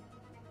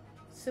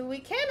 So we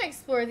can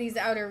explore these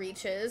outer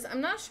reaches.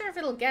 I'm not sure if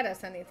it'll get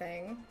us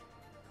anything.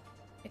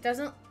 It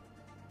doesn't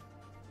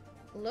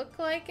look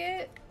like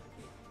it.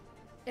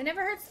 It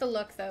never hurts to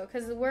look, though,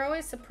 because we're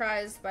always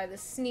surprised by the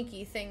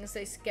sneaky things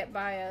they get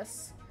by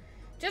us.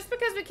 Just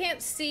because we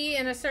can't see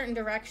in a certain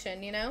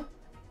direction, you know?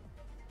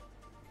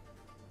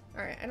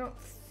 Alright, I don't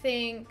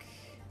think...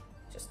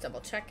 Just double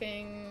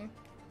checking.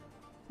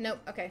 Nope,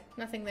 okay,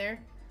 nothing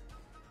there.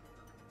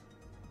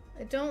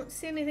 I don't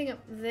see anything up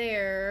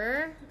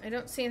there. I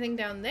don't see anything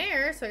down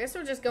there, so I guess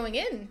we're just going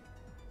in.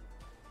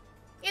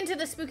 Into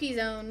the spooky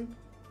zone.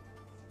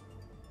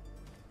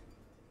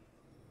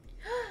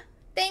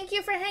 Thank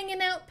you for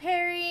hanging out,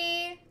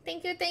 Perry.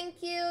 Thank you,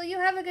 thank you. You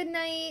have a good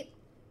night.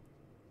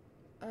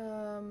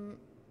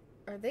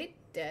 Are they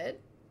dead?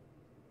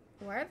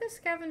 Why are the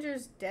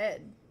scavengers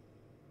dead?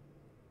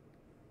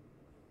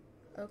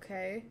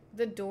 Okay.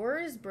 The door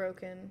is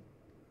broken.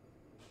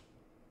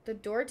 The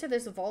door to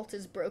this vault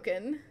is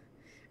broken.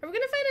 Are we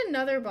gonna fight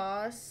another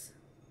boss?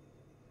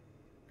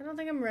 I don't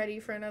think I'm ready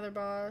for another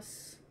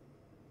boss.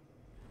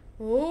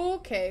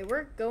 Okay,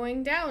 we're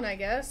going down, I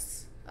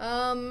guess.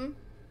 Oh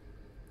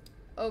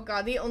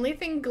god, the only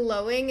thing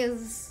glowing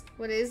is...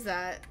 What is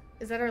that?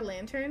 Is that our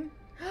lantern?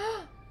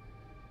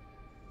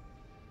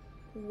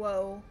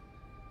 Whoa.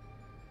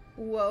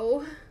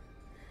 Whoa.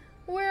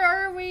 Where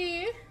are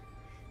we?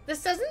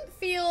 This doesn't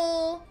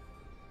feel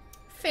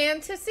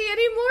fantasy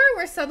anymore.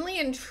 We're suddenly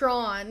in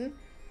Tron.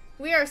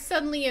 We are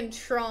suddenly in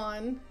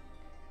Tron.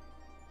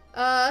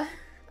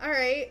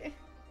 Alright.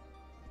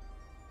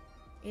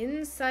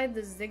 Inside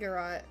the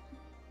ziggurat.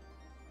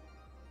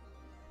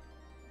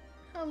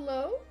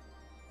 Hello?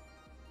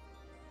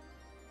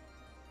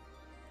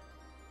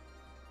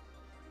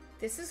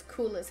 This is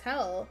cool as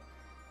hell.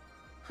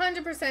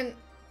 100%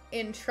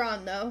 in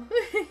Tron, though.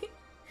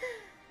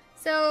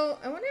 So,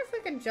 I wonder if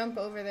we can jump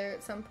over there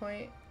at some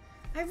point.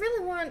 I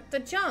really want the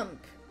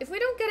jump. If we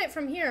don't get it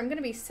from here, I'm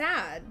gonna be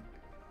sad.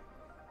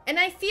 And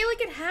I feel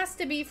like it has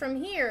to be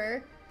from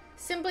here,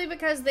 simply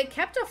because they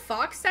kept a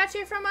fox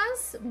statue from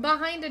us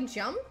behind a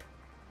jump.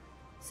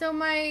 So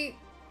my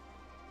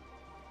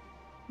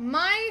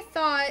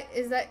thought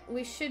is that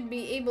we should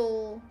be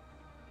able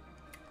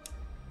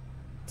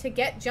to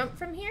get jump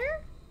from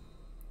here?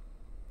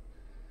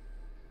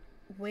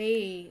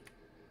 Wait.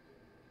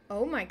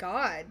 Oh my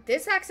god.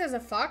 This acts as a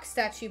fox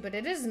statue, but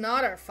it is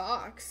not our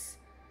fox.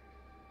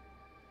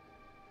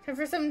 Time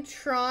for some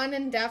Tron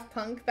and Daft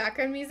Punk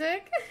background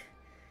music.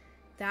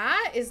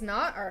 That is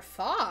not our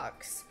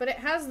fox, but it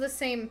has the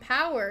same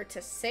power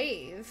to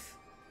save.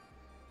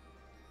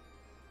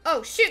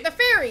 Oh shoot, the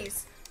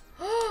fairies!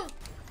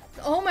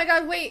 Oh my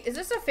god, wait, is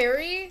this a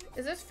fairy?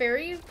 Is this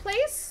fairy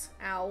place?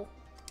 Ow.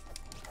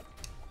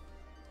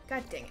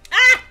 God dang it.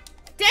 Ah!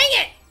 Dang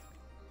it!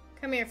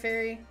 Come here,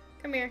 fairy.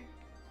 Come here.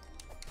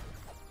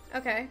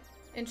 Okay,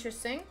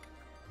 interesting.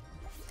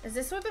 Is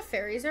this where the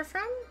fairies are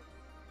from?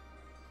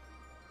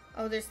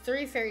 Oh, there's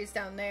 3 fairies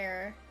down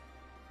there.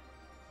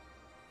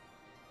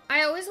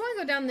 I always want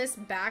to go down this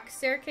back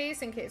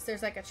staircase in case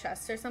there's like a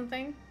chest or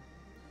something.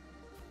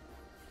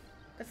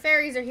 The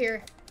fairies are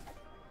here.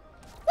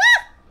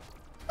 Woo!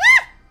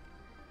 Woo!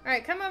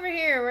 Alright, come over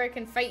here where I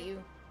can fight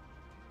you.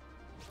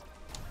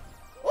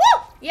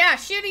 Woo! Yeah,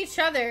 shoot each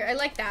other. I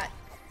like that.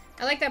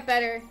 I like that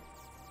better.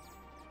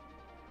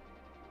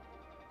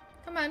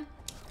 Come on.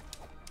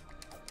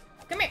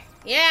 Come here.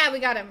 Yeah, we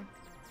got him.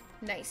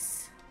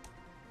 Nice.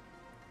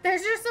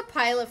 There's just a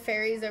pile of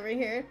fairies over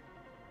here.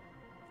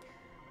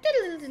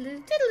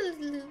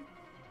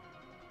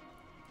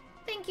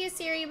 Thank you,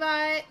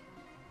 SiriBot.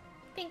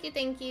 Thank you,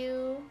 thank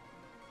you.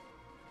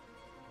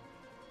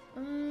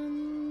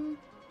 I'm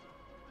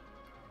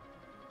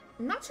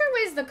not sure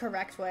way's the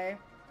correct way.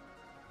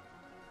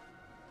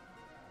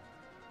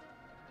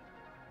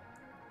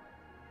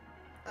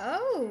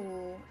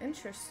 Oh,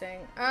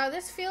 interesting.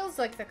 This feels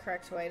like the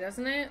correct way,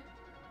 doesn't it?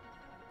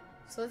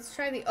 So let's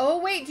try the... Oh,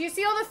 wait, do you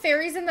see all the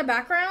fairies in the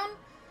background?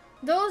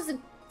 Those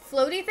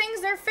floaty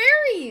things, they're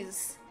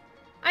fairies.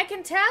 I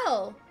can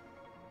tell.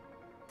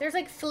 There's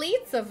like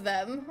fleets of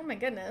them. Oh my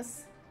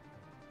goodness.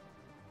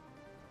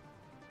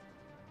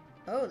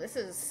 Oh, this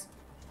is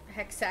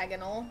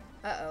hexagonal.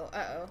 Uh-oh,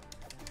 uh-oh.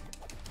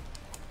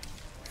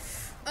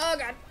 Oh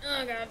god,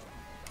 oh god.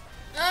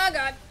 Oh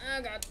god,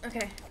 oh god.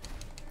 Okay.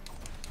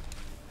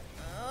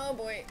 Oh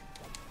boy.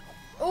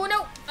 Oh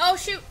no! Oh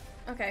shoot!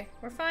 Okay,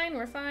 we're fine,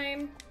 we're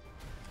fine.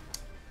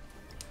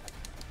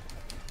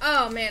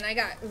 Oh man, I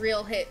got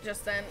real hit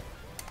just then.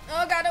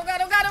 Oh god, oh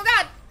god, oh god, oh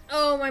god!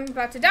 Oh, I'm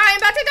about to die, I'm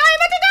about to die, I'm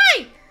about to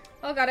die!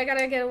 Oh god, I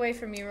gotta get away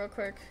from you real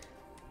quick.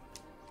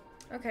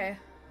 Okay,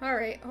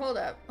 alright, hold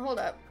up, hold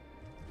up.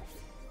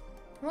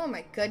 Oh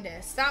my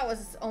goodness, that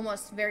was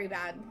almost very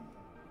bad.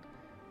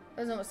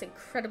 That was almost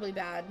incredibly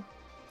bad.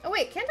 Oh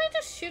wait, can't I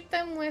just shoot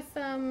them with,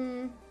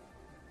 I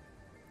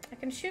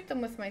can shoot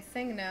them with my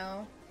thing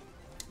now.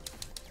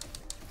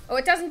 Oh,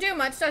 it doesn't do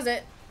much, does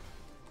it?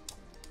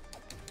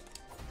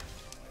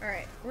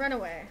 Alright, run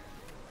away.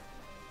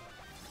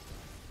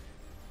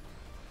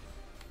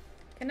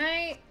 Can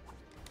I,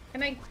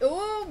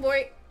 oh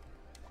boy.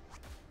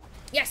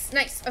 Yes,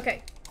 nice,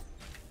 okay.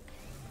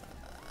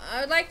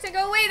 I would like to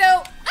go away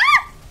though.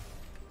 Ah!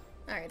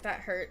 Alright,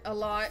 that hurt a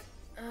lot.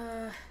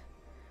 I'm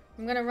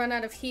gonna run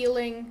out of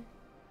healing.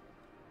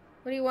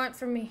 What do you want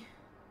from me?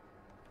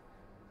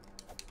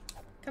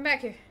 Come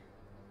back here.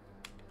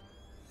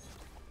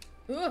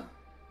 Ooh.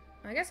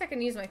 I guess I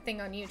can use my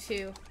thing on you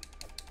too.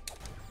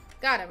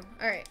 Got him.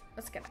 Alright,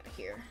 let's get out of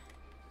here.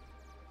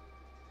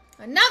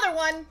 Another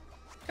one!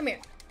 Come here.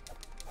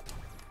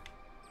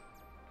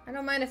 I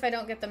don't mind if I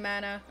don't get the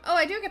mana. Oh,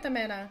 I do get the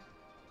mana.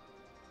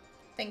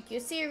 Thank you,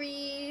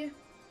 Siri.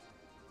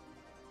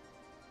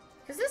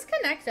 Does this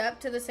connect up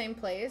to the same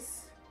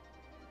place?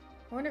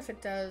 I wonder if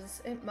it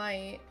does. It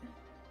might.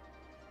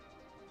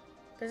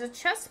 There's a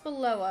chest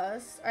below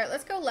us. Alright,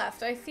 let's go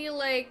left. I feel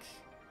like...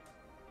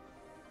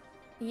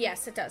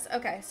 Yes, it does.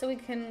 Okay, so we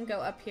can go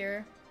up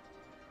here.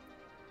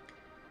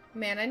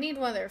 Man, I need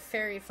one of their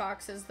fairy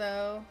foxes,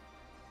 though.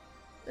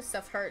 This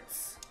stuff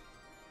hurts.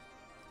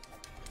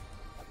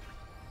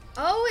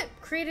 Oh, it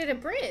created a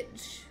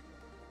bridge.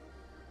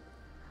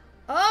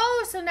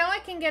 Oh, so now I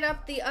can get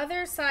up the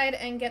other side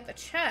and get the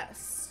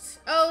chest.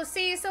 Oh,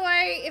 see, so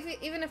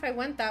even if I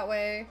went that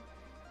way,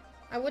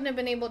 I wouldn't have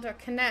been able to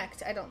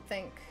connect, I don't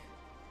think.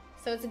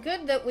 So it's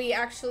good that we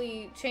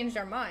actually changed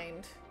our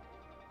mind.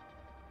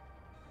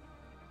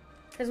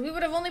 Because we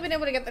would have only been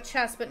able to get the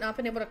chest, but not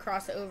been able to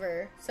cross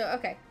over. So,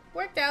 okay.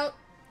 Worked out.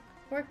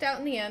 Worked out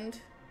in the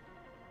end.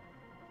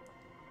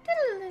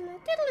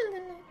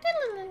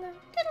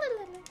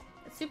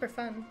 It's super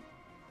fun.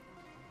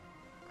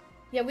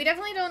 Yeah, we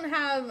definitely don't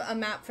have a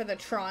map for the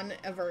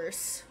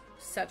Tron-averse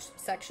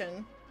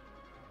section.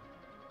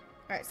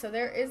 Alright, so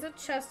there is a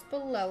chest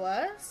below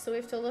us. So we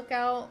have to look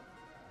out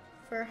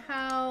for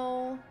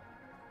how...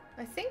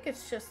 I think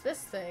it's just this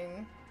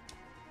thing.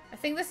 I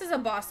think this is a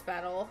boss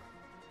battle.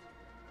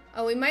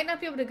 Oh, we might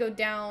not be able to go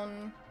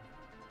down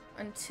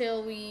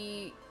until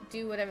we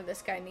do whatever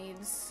this guy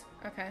needs.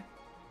 Okay.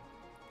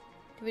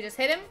 Did we just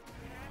hit him?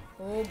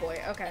 Oh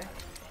boy, okay.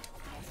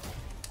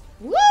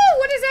 Woo!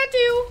 What does that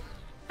do?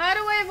 How do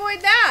I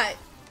avoid that?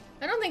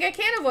 I don't think I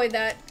can avoid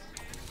that.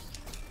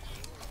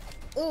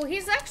 Oh,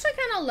 he's actually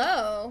kind of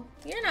low.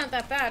 You're not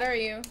that bad, are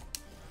you?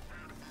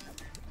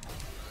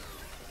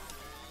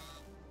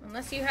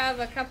 Unless you have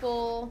a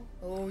couple...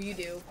 Oh, you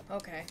do.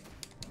 Okay.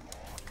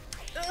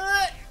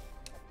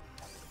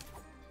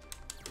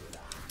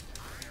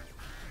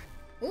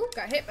 Ooh,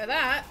 got hit by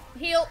that.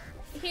 Heal.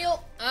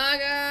 Heal. Oh,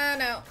 God,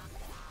 no.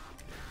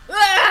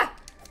 Ah!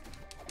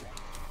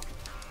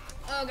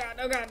 Oh, God.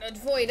 Oh, God.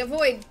 Avoid.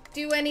 Avoid.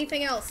 Do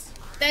anything else.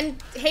 Then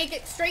take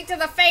it straight to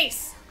the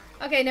face.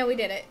 Okay, no, we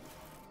did it.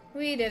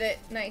 We did it.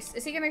 Nice.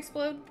 Is he gonna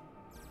explode?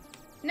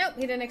 Nope,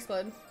 he didn't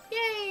explode.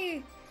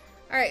 Yay!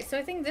 Alright, so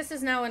I think this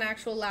is now an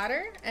actual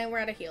ladder, and we're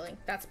out of healing.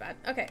 That's bad.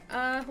 Okay,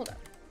 hold up.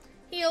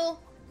 Heal.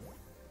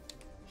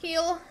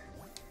 Heal.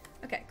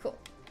 Okay, cool.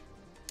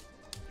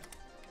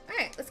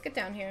 Alright, let's get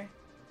down here.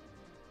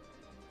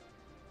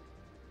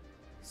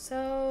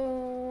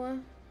 So...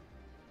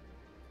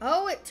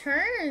 Oh, it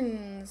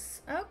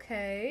turns!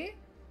 Okay.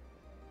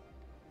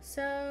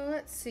 So,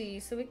 let's see.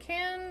 So we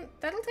can...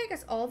 That'll take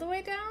us all the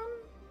way down?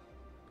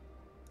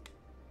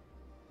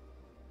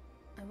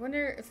 I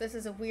wonder if this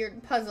is a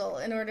weird puzzle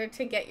in order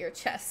to get your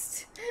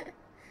chest.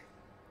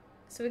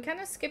 So we kind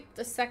of skipped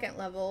the second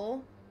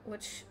level,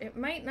 which it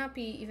might not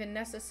be even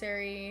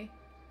necessary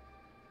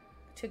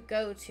to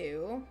go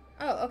to.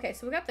 Oh, okay,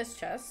 so we got this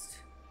chest.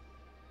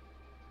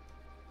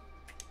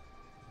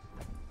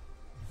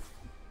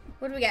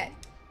 What do we get?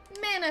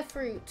 Mana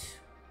fruit.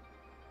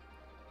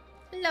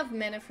 Love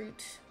mana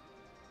fruit.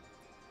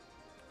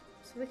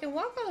 So we can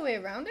walk all the way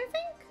around, I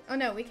think? Oh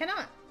no, we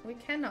cannot. We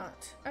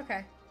cannot.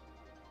 Okay.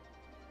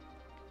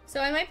 So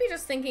I might be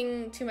just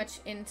thinking too much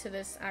into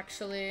this,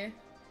 actually.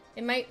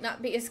 It might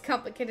not be as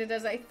complicated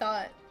as I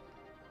thought.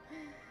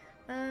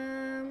 But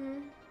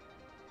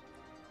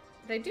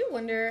I do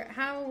wonder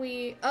how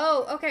we...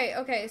 Oh, okay,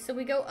 okay. So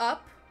we go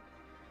up.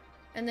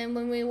 And then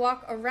when we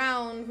walk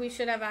around, we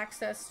should have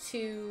access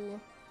to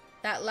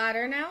that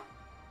ladder now.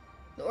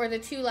 Or the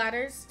two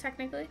ladders,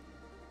 technically.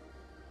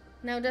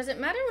 Now, does it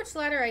matter which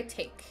ladder I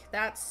take?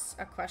 That's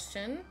a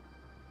question.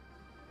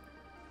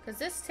 Because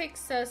this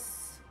takes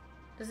us...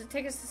 Does it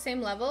take us to the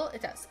same level?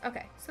 It does.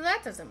 Okay, so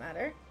that doesn't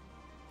matter.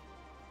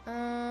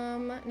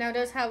 Now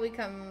does how we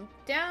come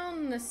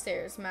down the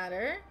stairs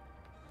matter?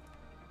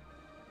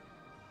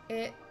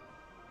 It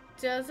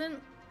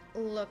doesn't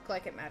look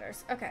like it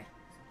matters. Okay.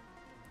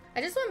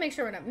 I just want to make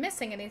sure we're not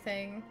missing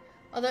anything.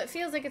 Although it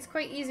feels like it's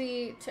quite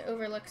easy to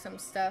overlook some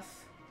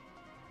stuff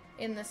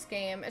in this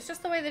game. It's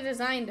just the way they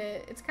designed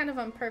it. It's kind of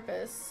on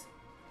purpose.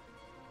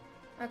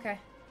 Okay.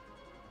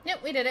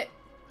 Yep, we did it.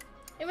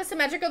 It was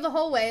symmetrical the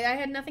whole way. I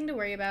had nothing to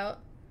worry about.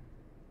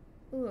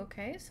 Ooh,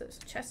 okay. So there's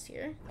a chest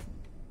here.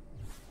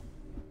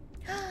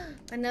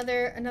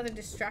 another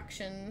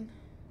distraction.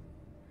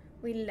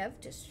 We love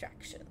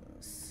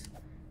distractions.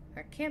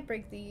 I can't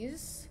break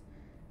these.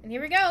 And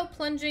here we go,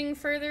 plunging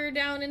further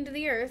down into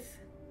the earth.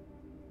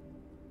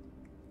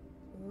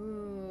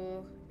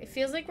 Ooh. It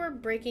feels like we're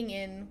breaking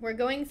in. We're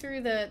going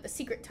through the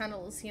secret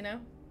tunnels, you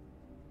know?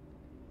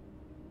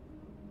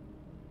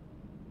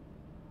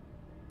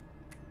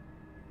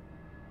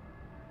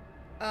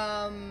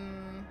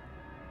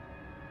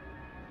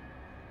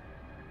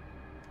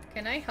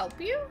 Can I help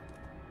you?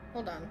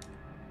 Hold on.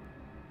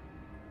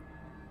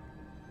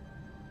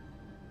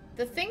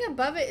 The thing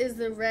above it is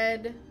the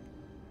red...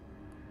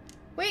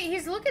 Wait,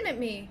 he's looking at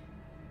me.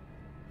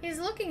 He's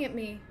looking at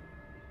me.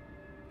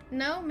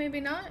 No, maybe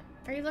not.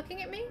 Are you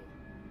looking at me?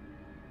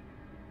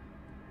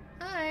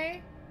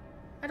 Hi.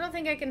 I don't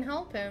think I can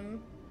help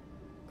him.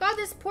 God,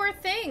 this poor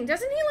thing.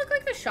 Doesn't he look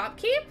like the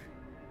shopkeep?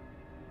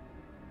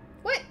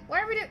 What?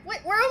 Why are we doing? What?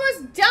 We're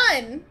almost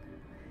done.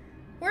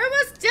 We're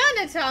almost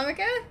done,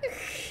 Atomica.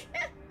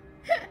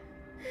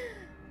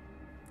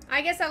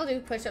 I guess I'll do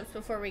push-ups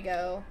before we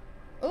go.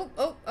 Oh,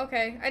 oh,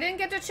 okay. I didn't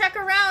get to check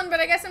around, but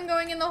I guess I'm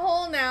going in the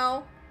hole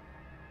now.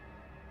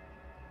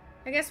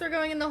 I guess we're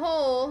going in the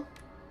hole.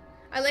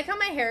 I like how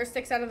my hair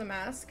sticks out of the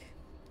mask.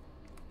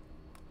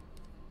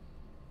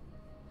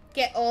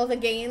 Get all the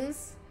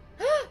gains.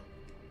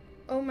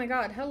 Oh my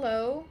god,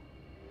 hello.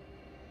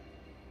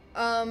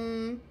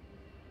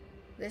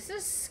 This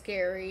is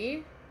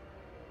scary.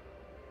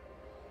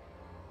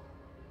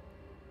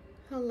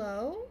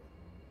 Hello?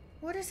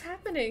 What is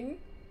happening?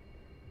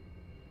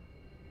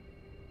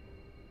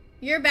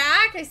 You're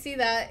back? I see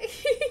that.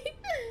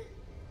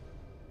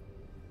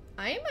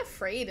 I am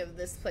afraid of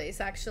this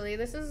place, actually.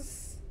 This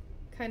is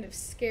kind of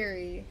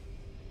scary.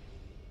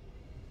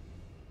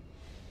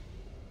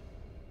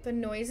 The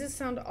noises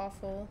sound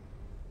awful.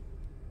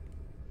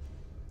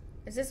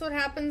 Is this what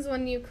happens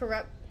when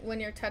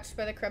you're touched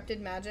by the corrupted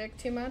magic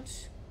too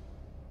much?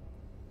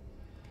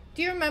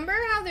 Do you remember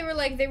how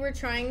they were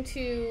trying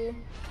to...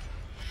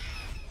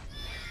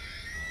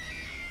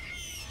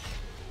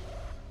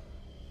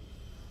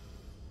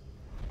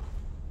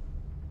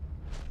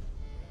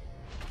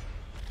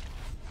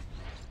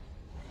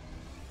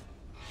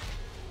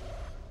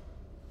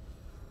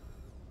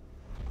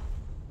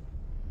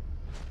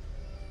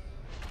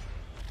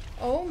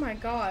 Oh my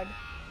god.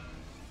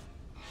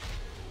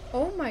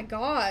 Oh my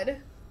god.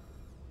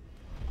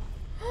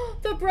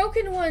 The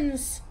broken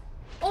ones.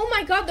 Oh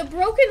my god, the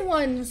broken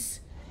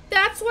ones.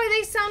 That's why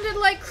they sounded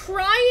like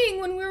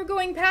crying when we were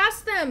going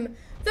past them.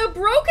 The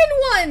broken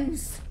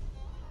ones.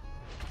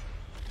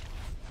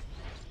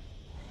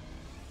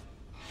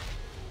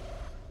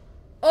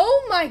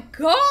 Oh my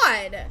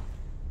god.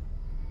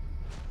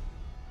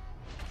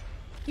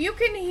 You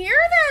can hear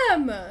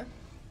them.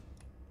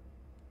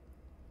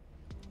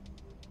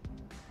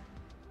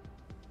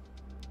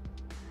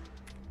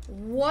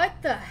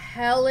 What the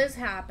hell is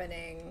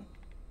happening?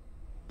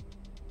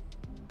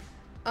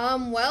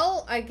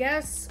 Well, I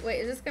guess... Wait,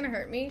 is this gonna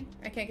hurt me?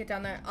 I can't get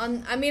down there.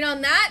 I mean,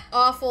 on that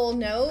awful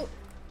note...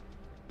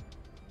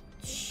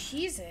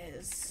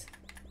 Jesus.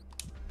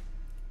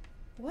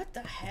 What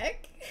the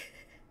heck?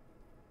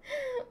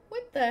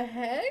 What the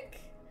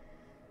heck?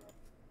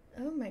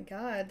 Oh my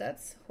god,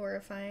 that's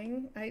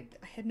horrifying. I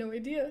had no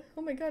idea.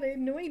 Oh my god, I had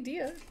no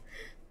idea.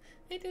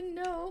 I didn't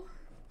know.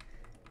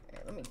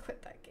 Alright, let me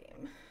quit that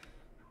game.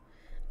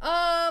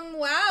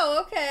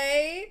 Wow,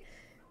 okay.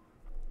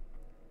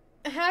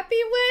 Happy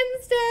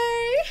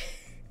Wednesday!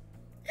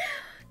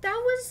 That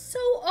was so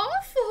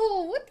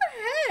awful! What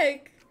the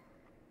heck?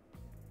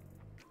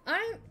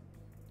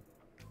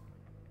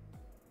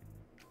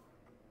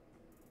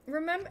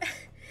 Remember,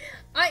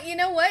 you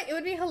know what? It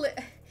would be hilarious.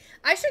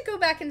 I should go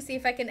back and see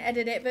if I can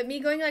edit it, but me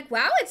going like,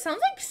 wow, it sounds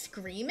like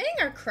screaming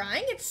or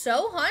crying. It's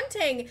so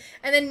haunting.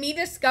 And then me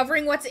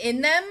discovering what's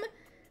in them.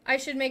 I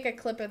should make a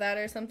clip of that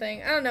or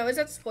something. I don't know. Is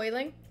that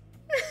spoiling?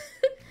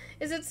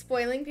 Is it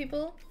spoiling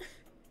people?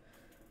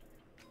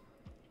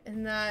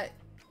 And that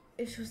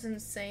it was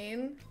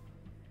insane.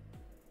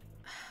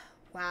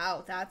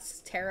 Wow, that's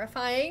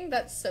terrifying.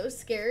 That's so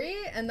scary.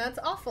 And that's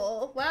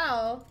awful.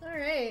 Wow. All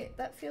right.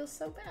 That feels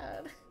so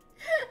bad.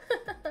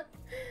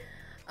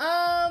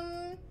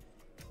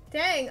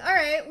 Dang. All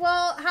right.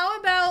 Well, how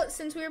about,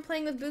 since we were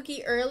playing with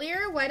Buki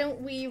earlier, why don't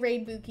we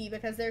raid Buki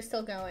because they're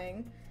still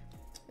going?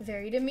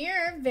 Very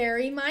demure.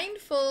 Very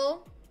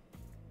mindful.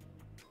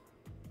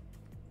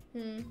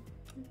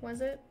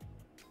 Was it?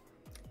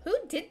 Who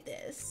did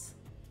this?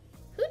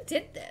 Who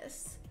did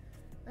this?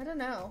 I don't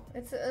know.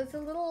 It's a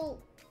little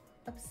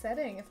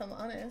upsetting, if I'm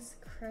honest.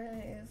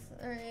 Christ.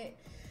 All right.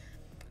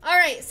 All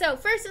right, so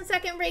first and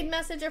second raid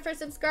message are for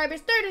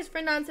subscribers. Third is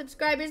for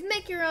non-subscribers.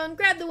 Make your own.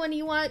 Grab the one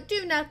you want.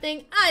 Do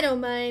nothing. I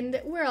don't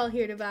mind. We're all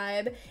here to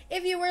vibe.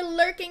 If you were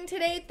lurking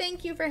today,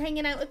 thank you for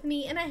hanging out with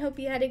me, and I hope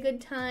you had a good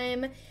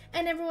time.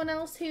 And everyone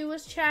else who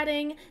was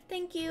chatting,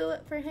 thank you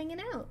for hanging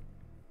out.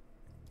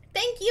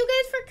 Thank you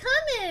guys for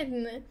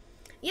coming.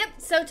 Yep,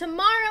 so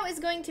tomorrow is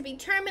going to be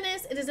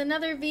Terminus. It is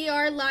another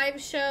VR live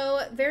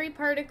show, very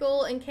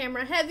particle and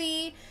camera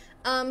heavy.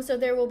 So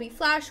there will be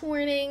flash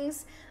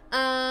warnings.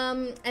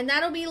 And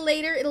that'll be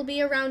later. It'll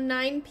be around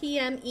 9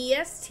 p.m.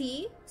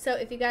 EST. So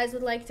if you guys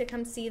would like to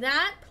come see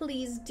that,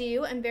 please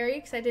do. I'm very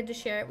excited to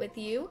share it with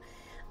you.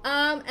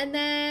 And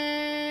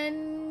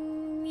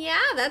then,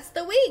 yeah, that's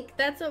the week.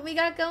 That's what we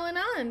got going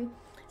on.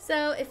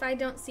 So if I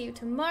don't see you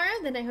tomorrow,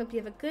 then I hope you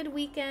have a good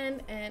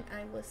weekend, and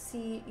I will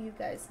see you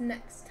guys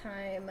next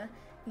time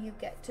you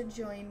get to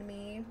join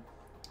me.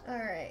 All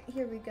right,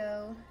 here we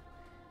go.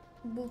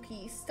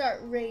 Buki, start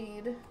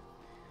raid.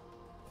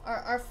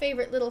 Our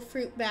favorite little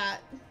fruit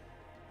bat.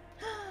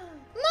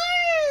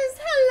 Mars!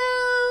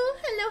 Hello!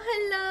 Hello,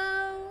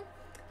 hello!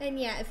 And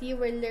yeah, if you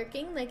were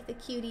lurking like the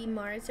cutie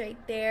Mars right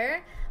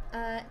there,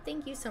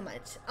 thank you so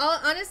much.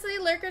 Honestly,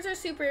 lurkers are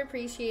super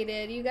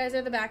appreciated. You guys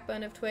are the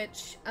backbone of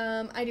Twitch.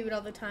 I do it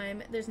all the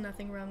time. There's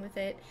nothing wrong with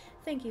it.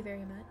 Thank you very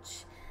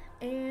much.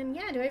 And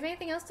yeah, do I have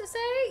anything else to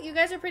say? You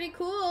guys are pretty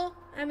cool.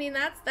 I mean,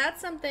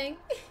 that's something.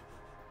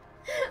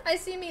 I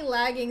see me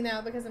lagging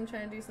now because I'm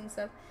trying to do some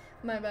stuff.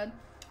 My bad.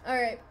 All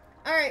right,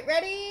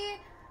 ready?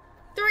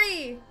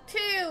 3,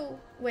 2,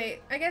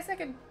 wait, I guess I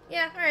could,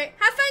 yeah, all right.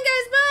 Have fun,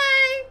 guys,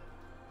 bye!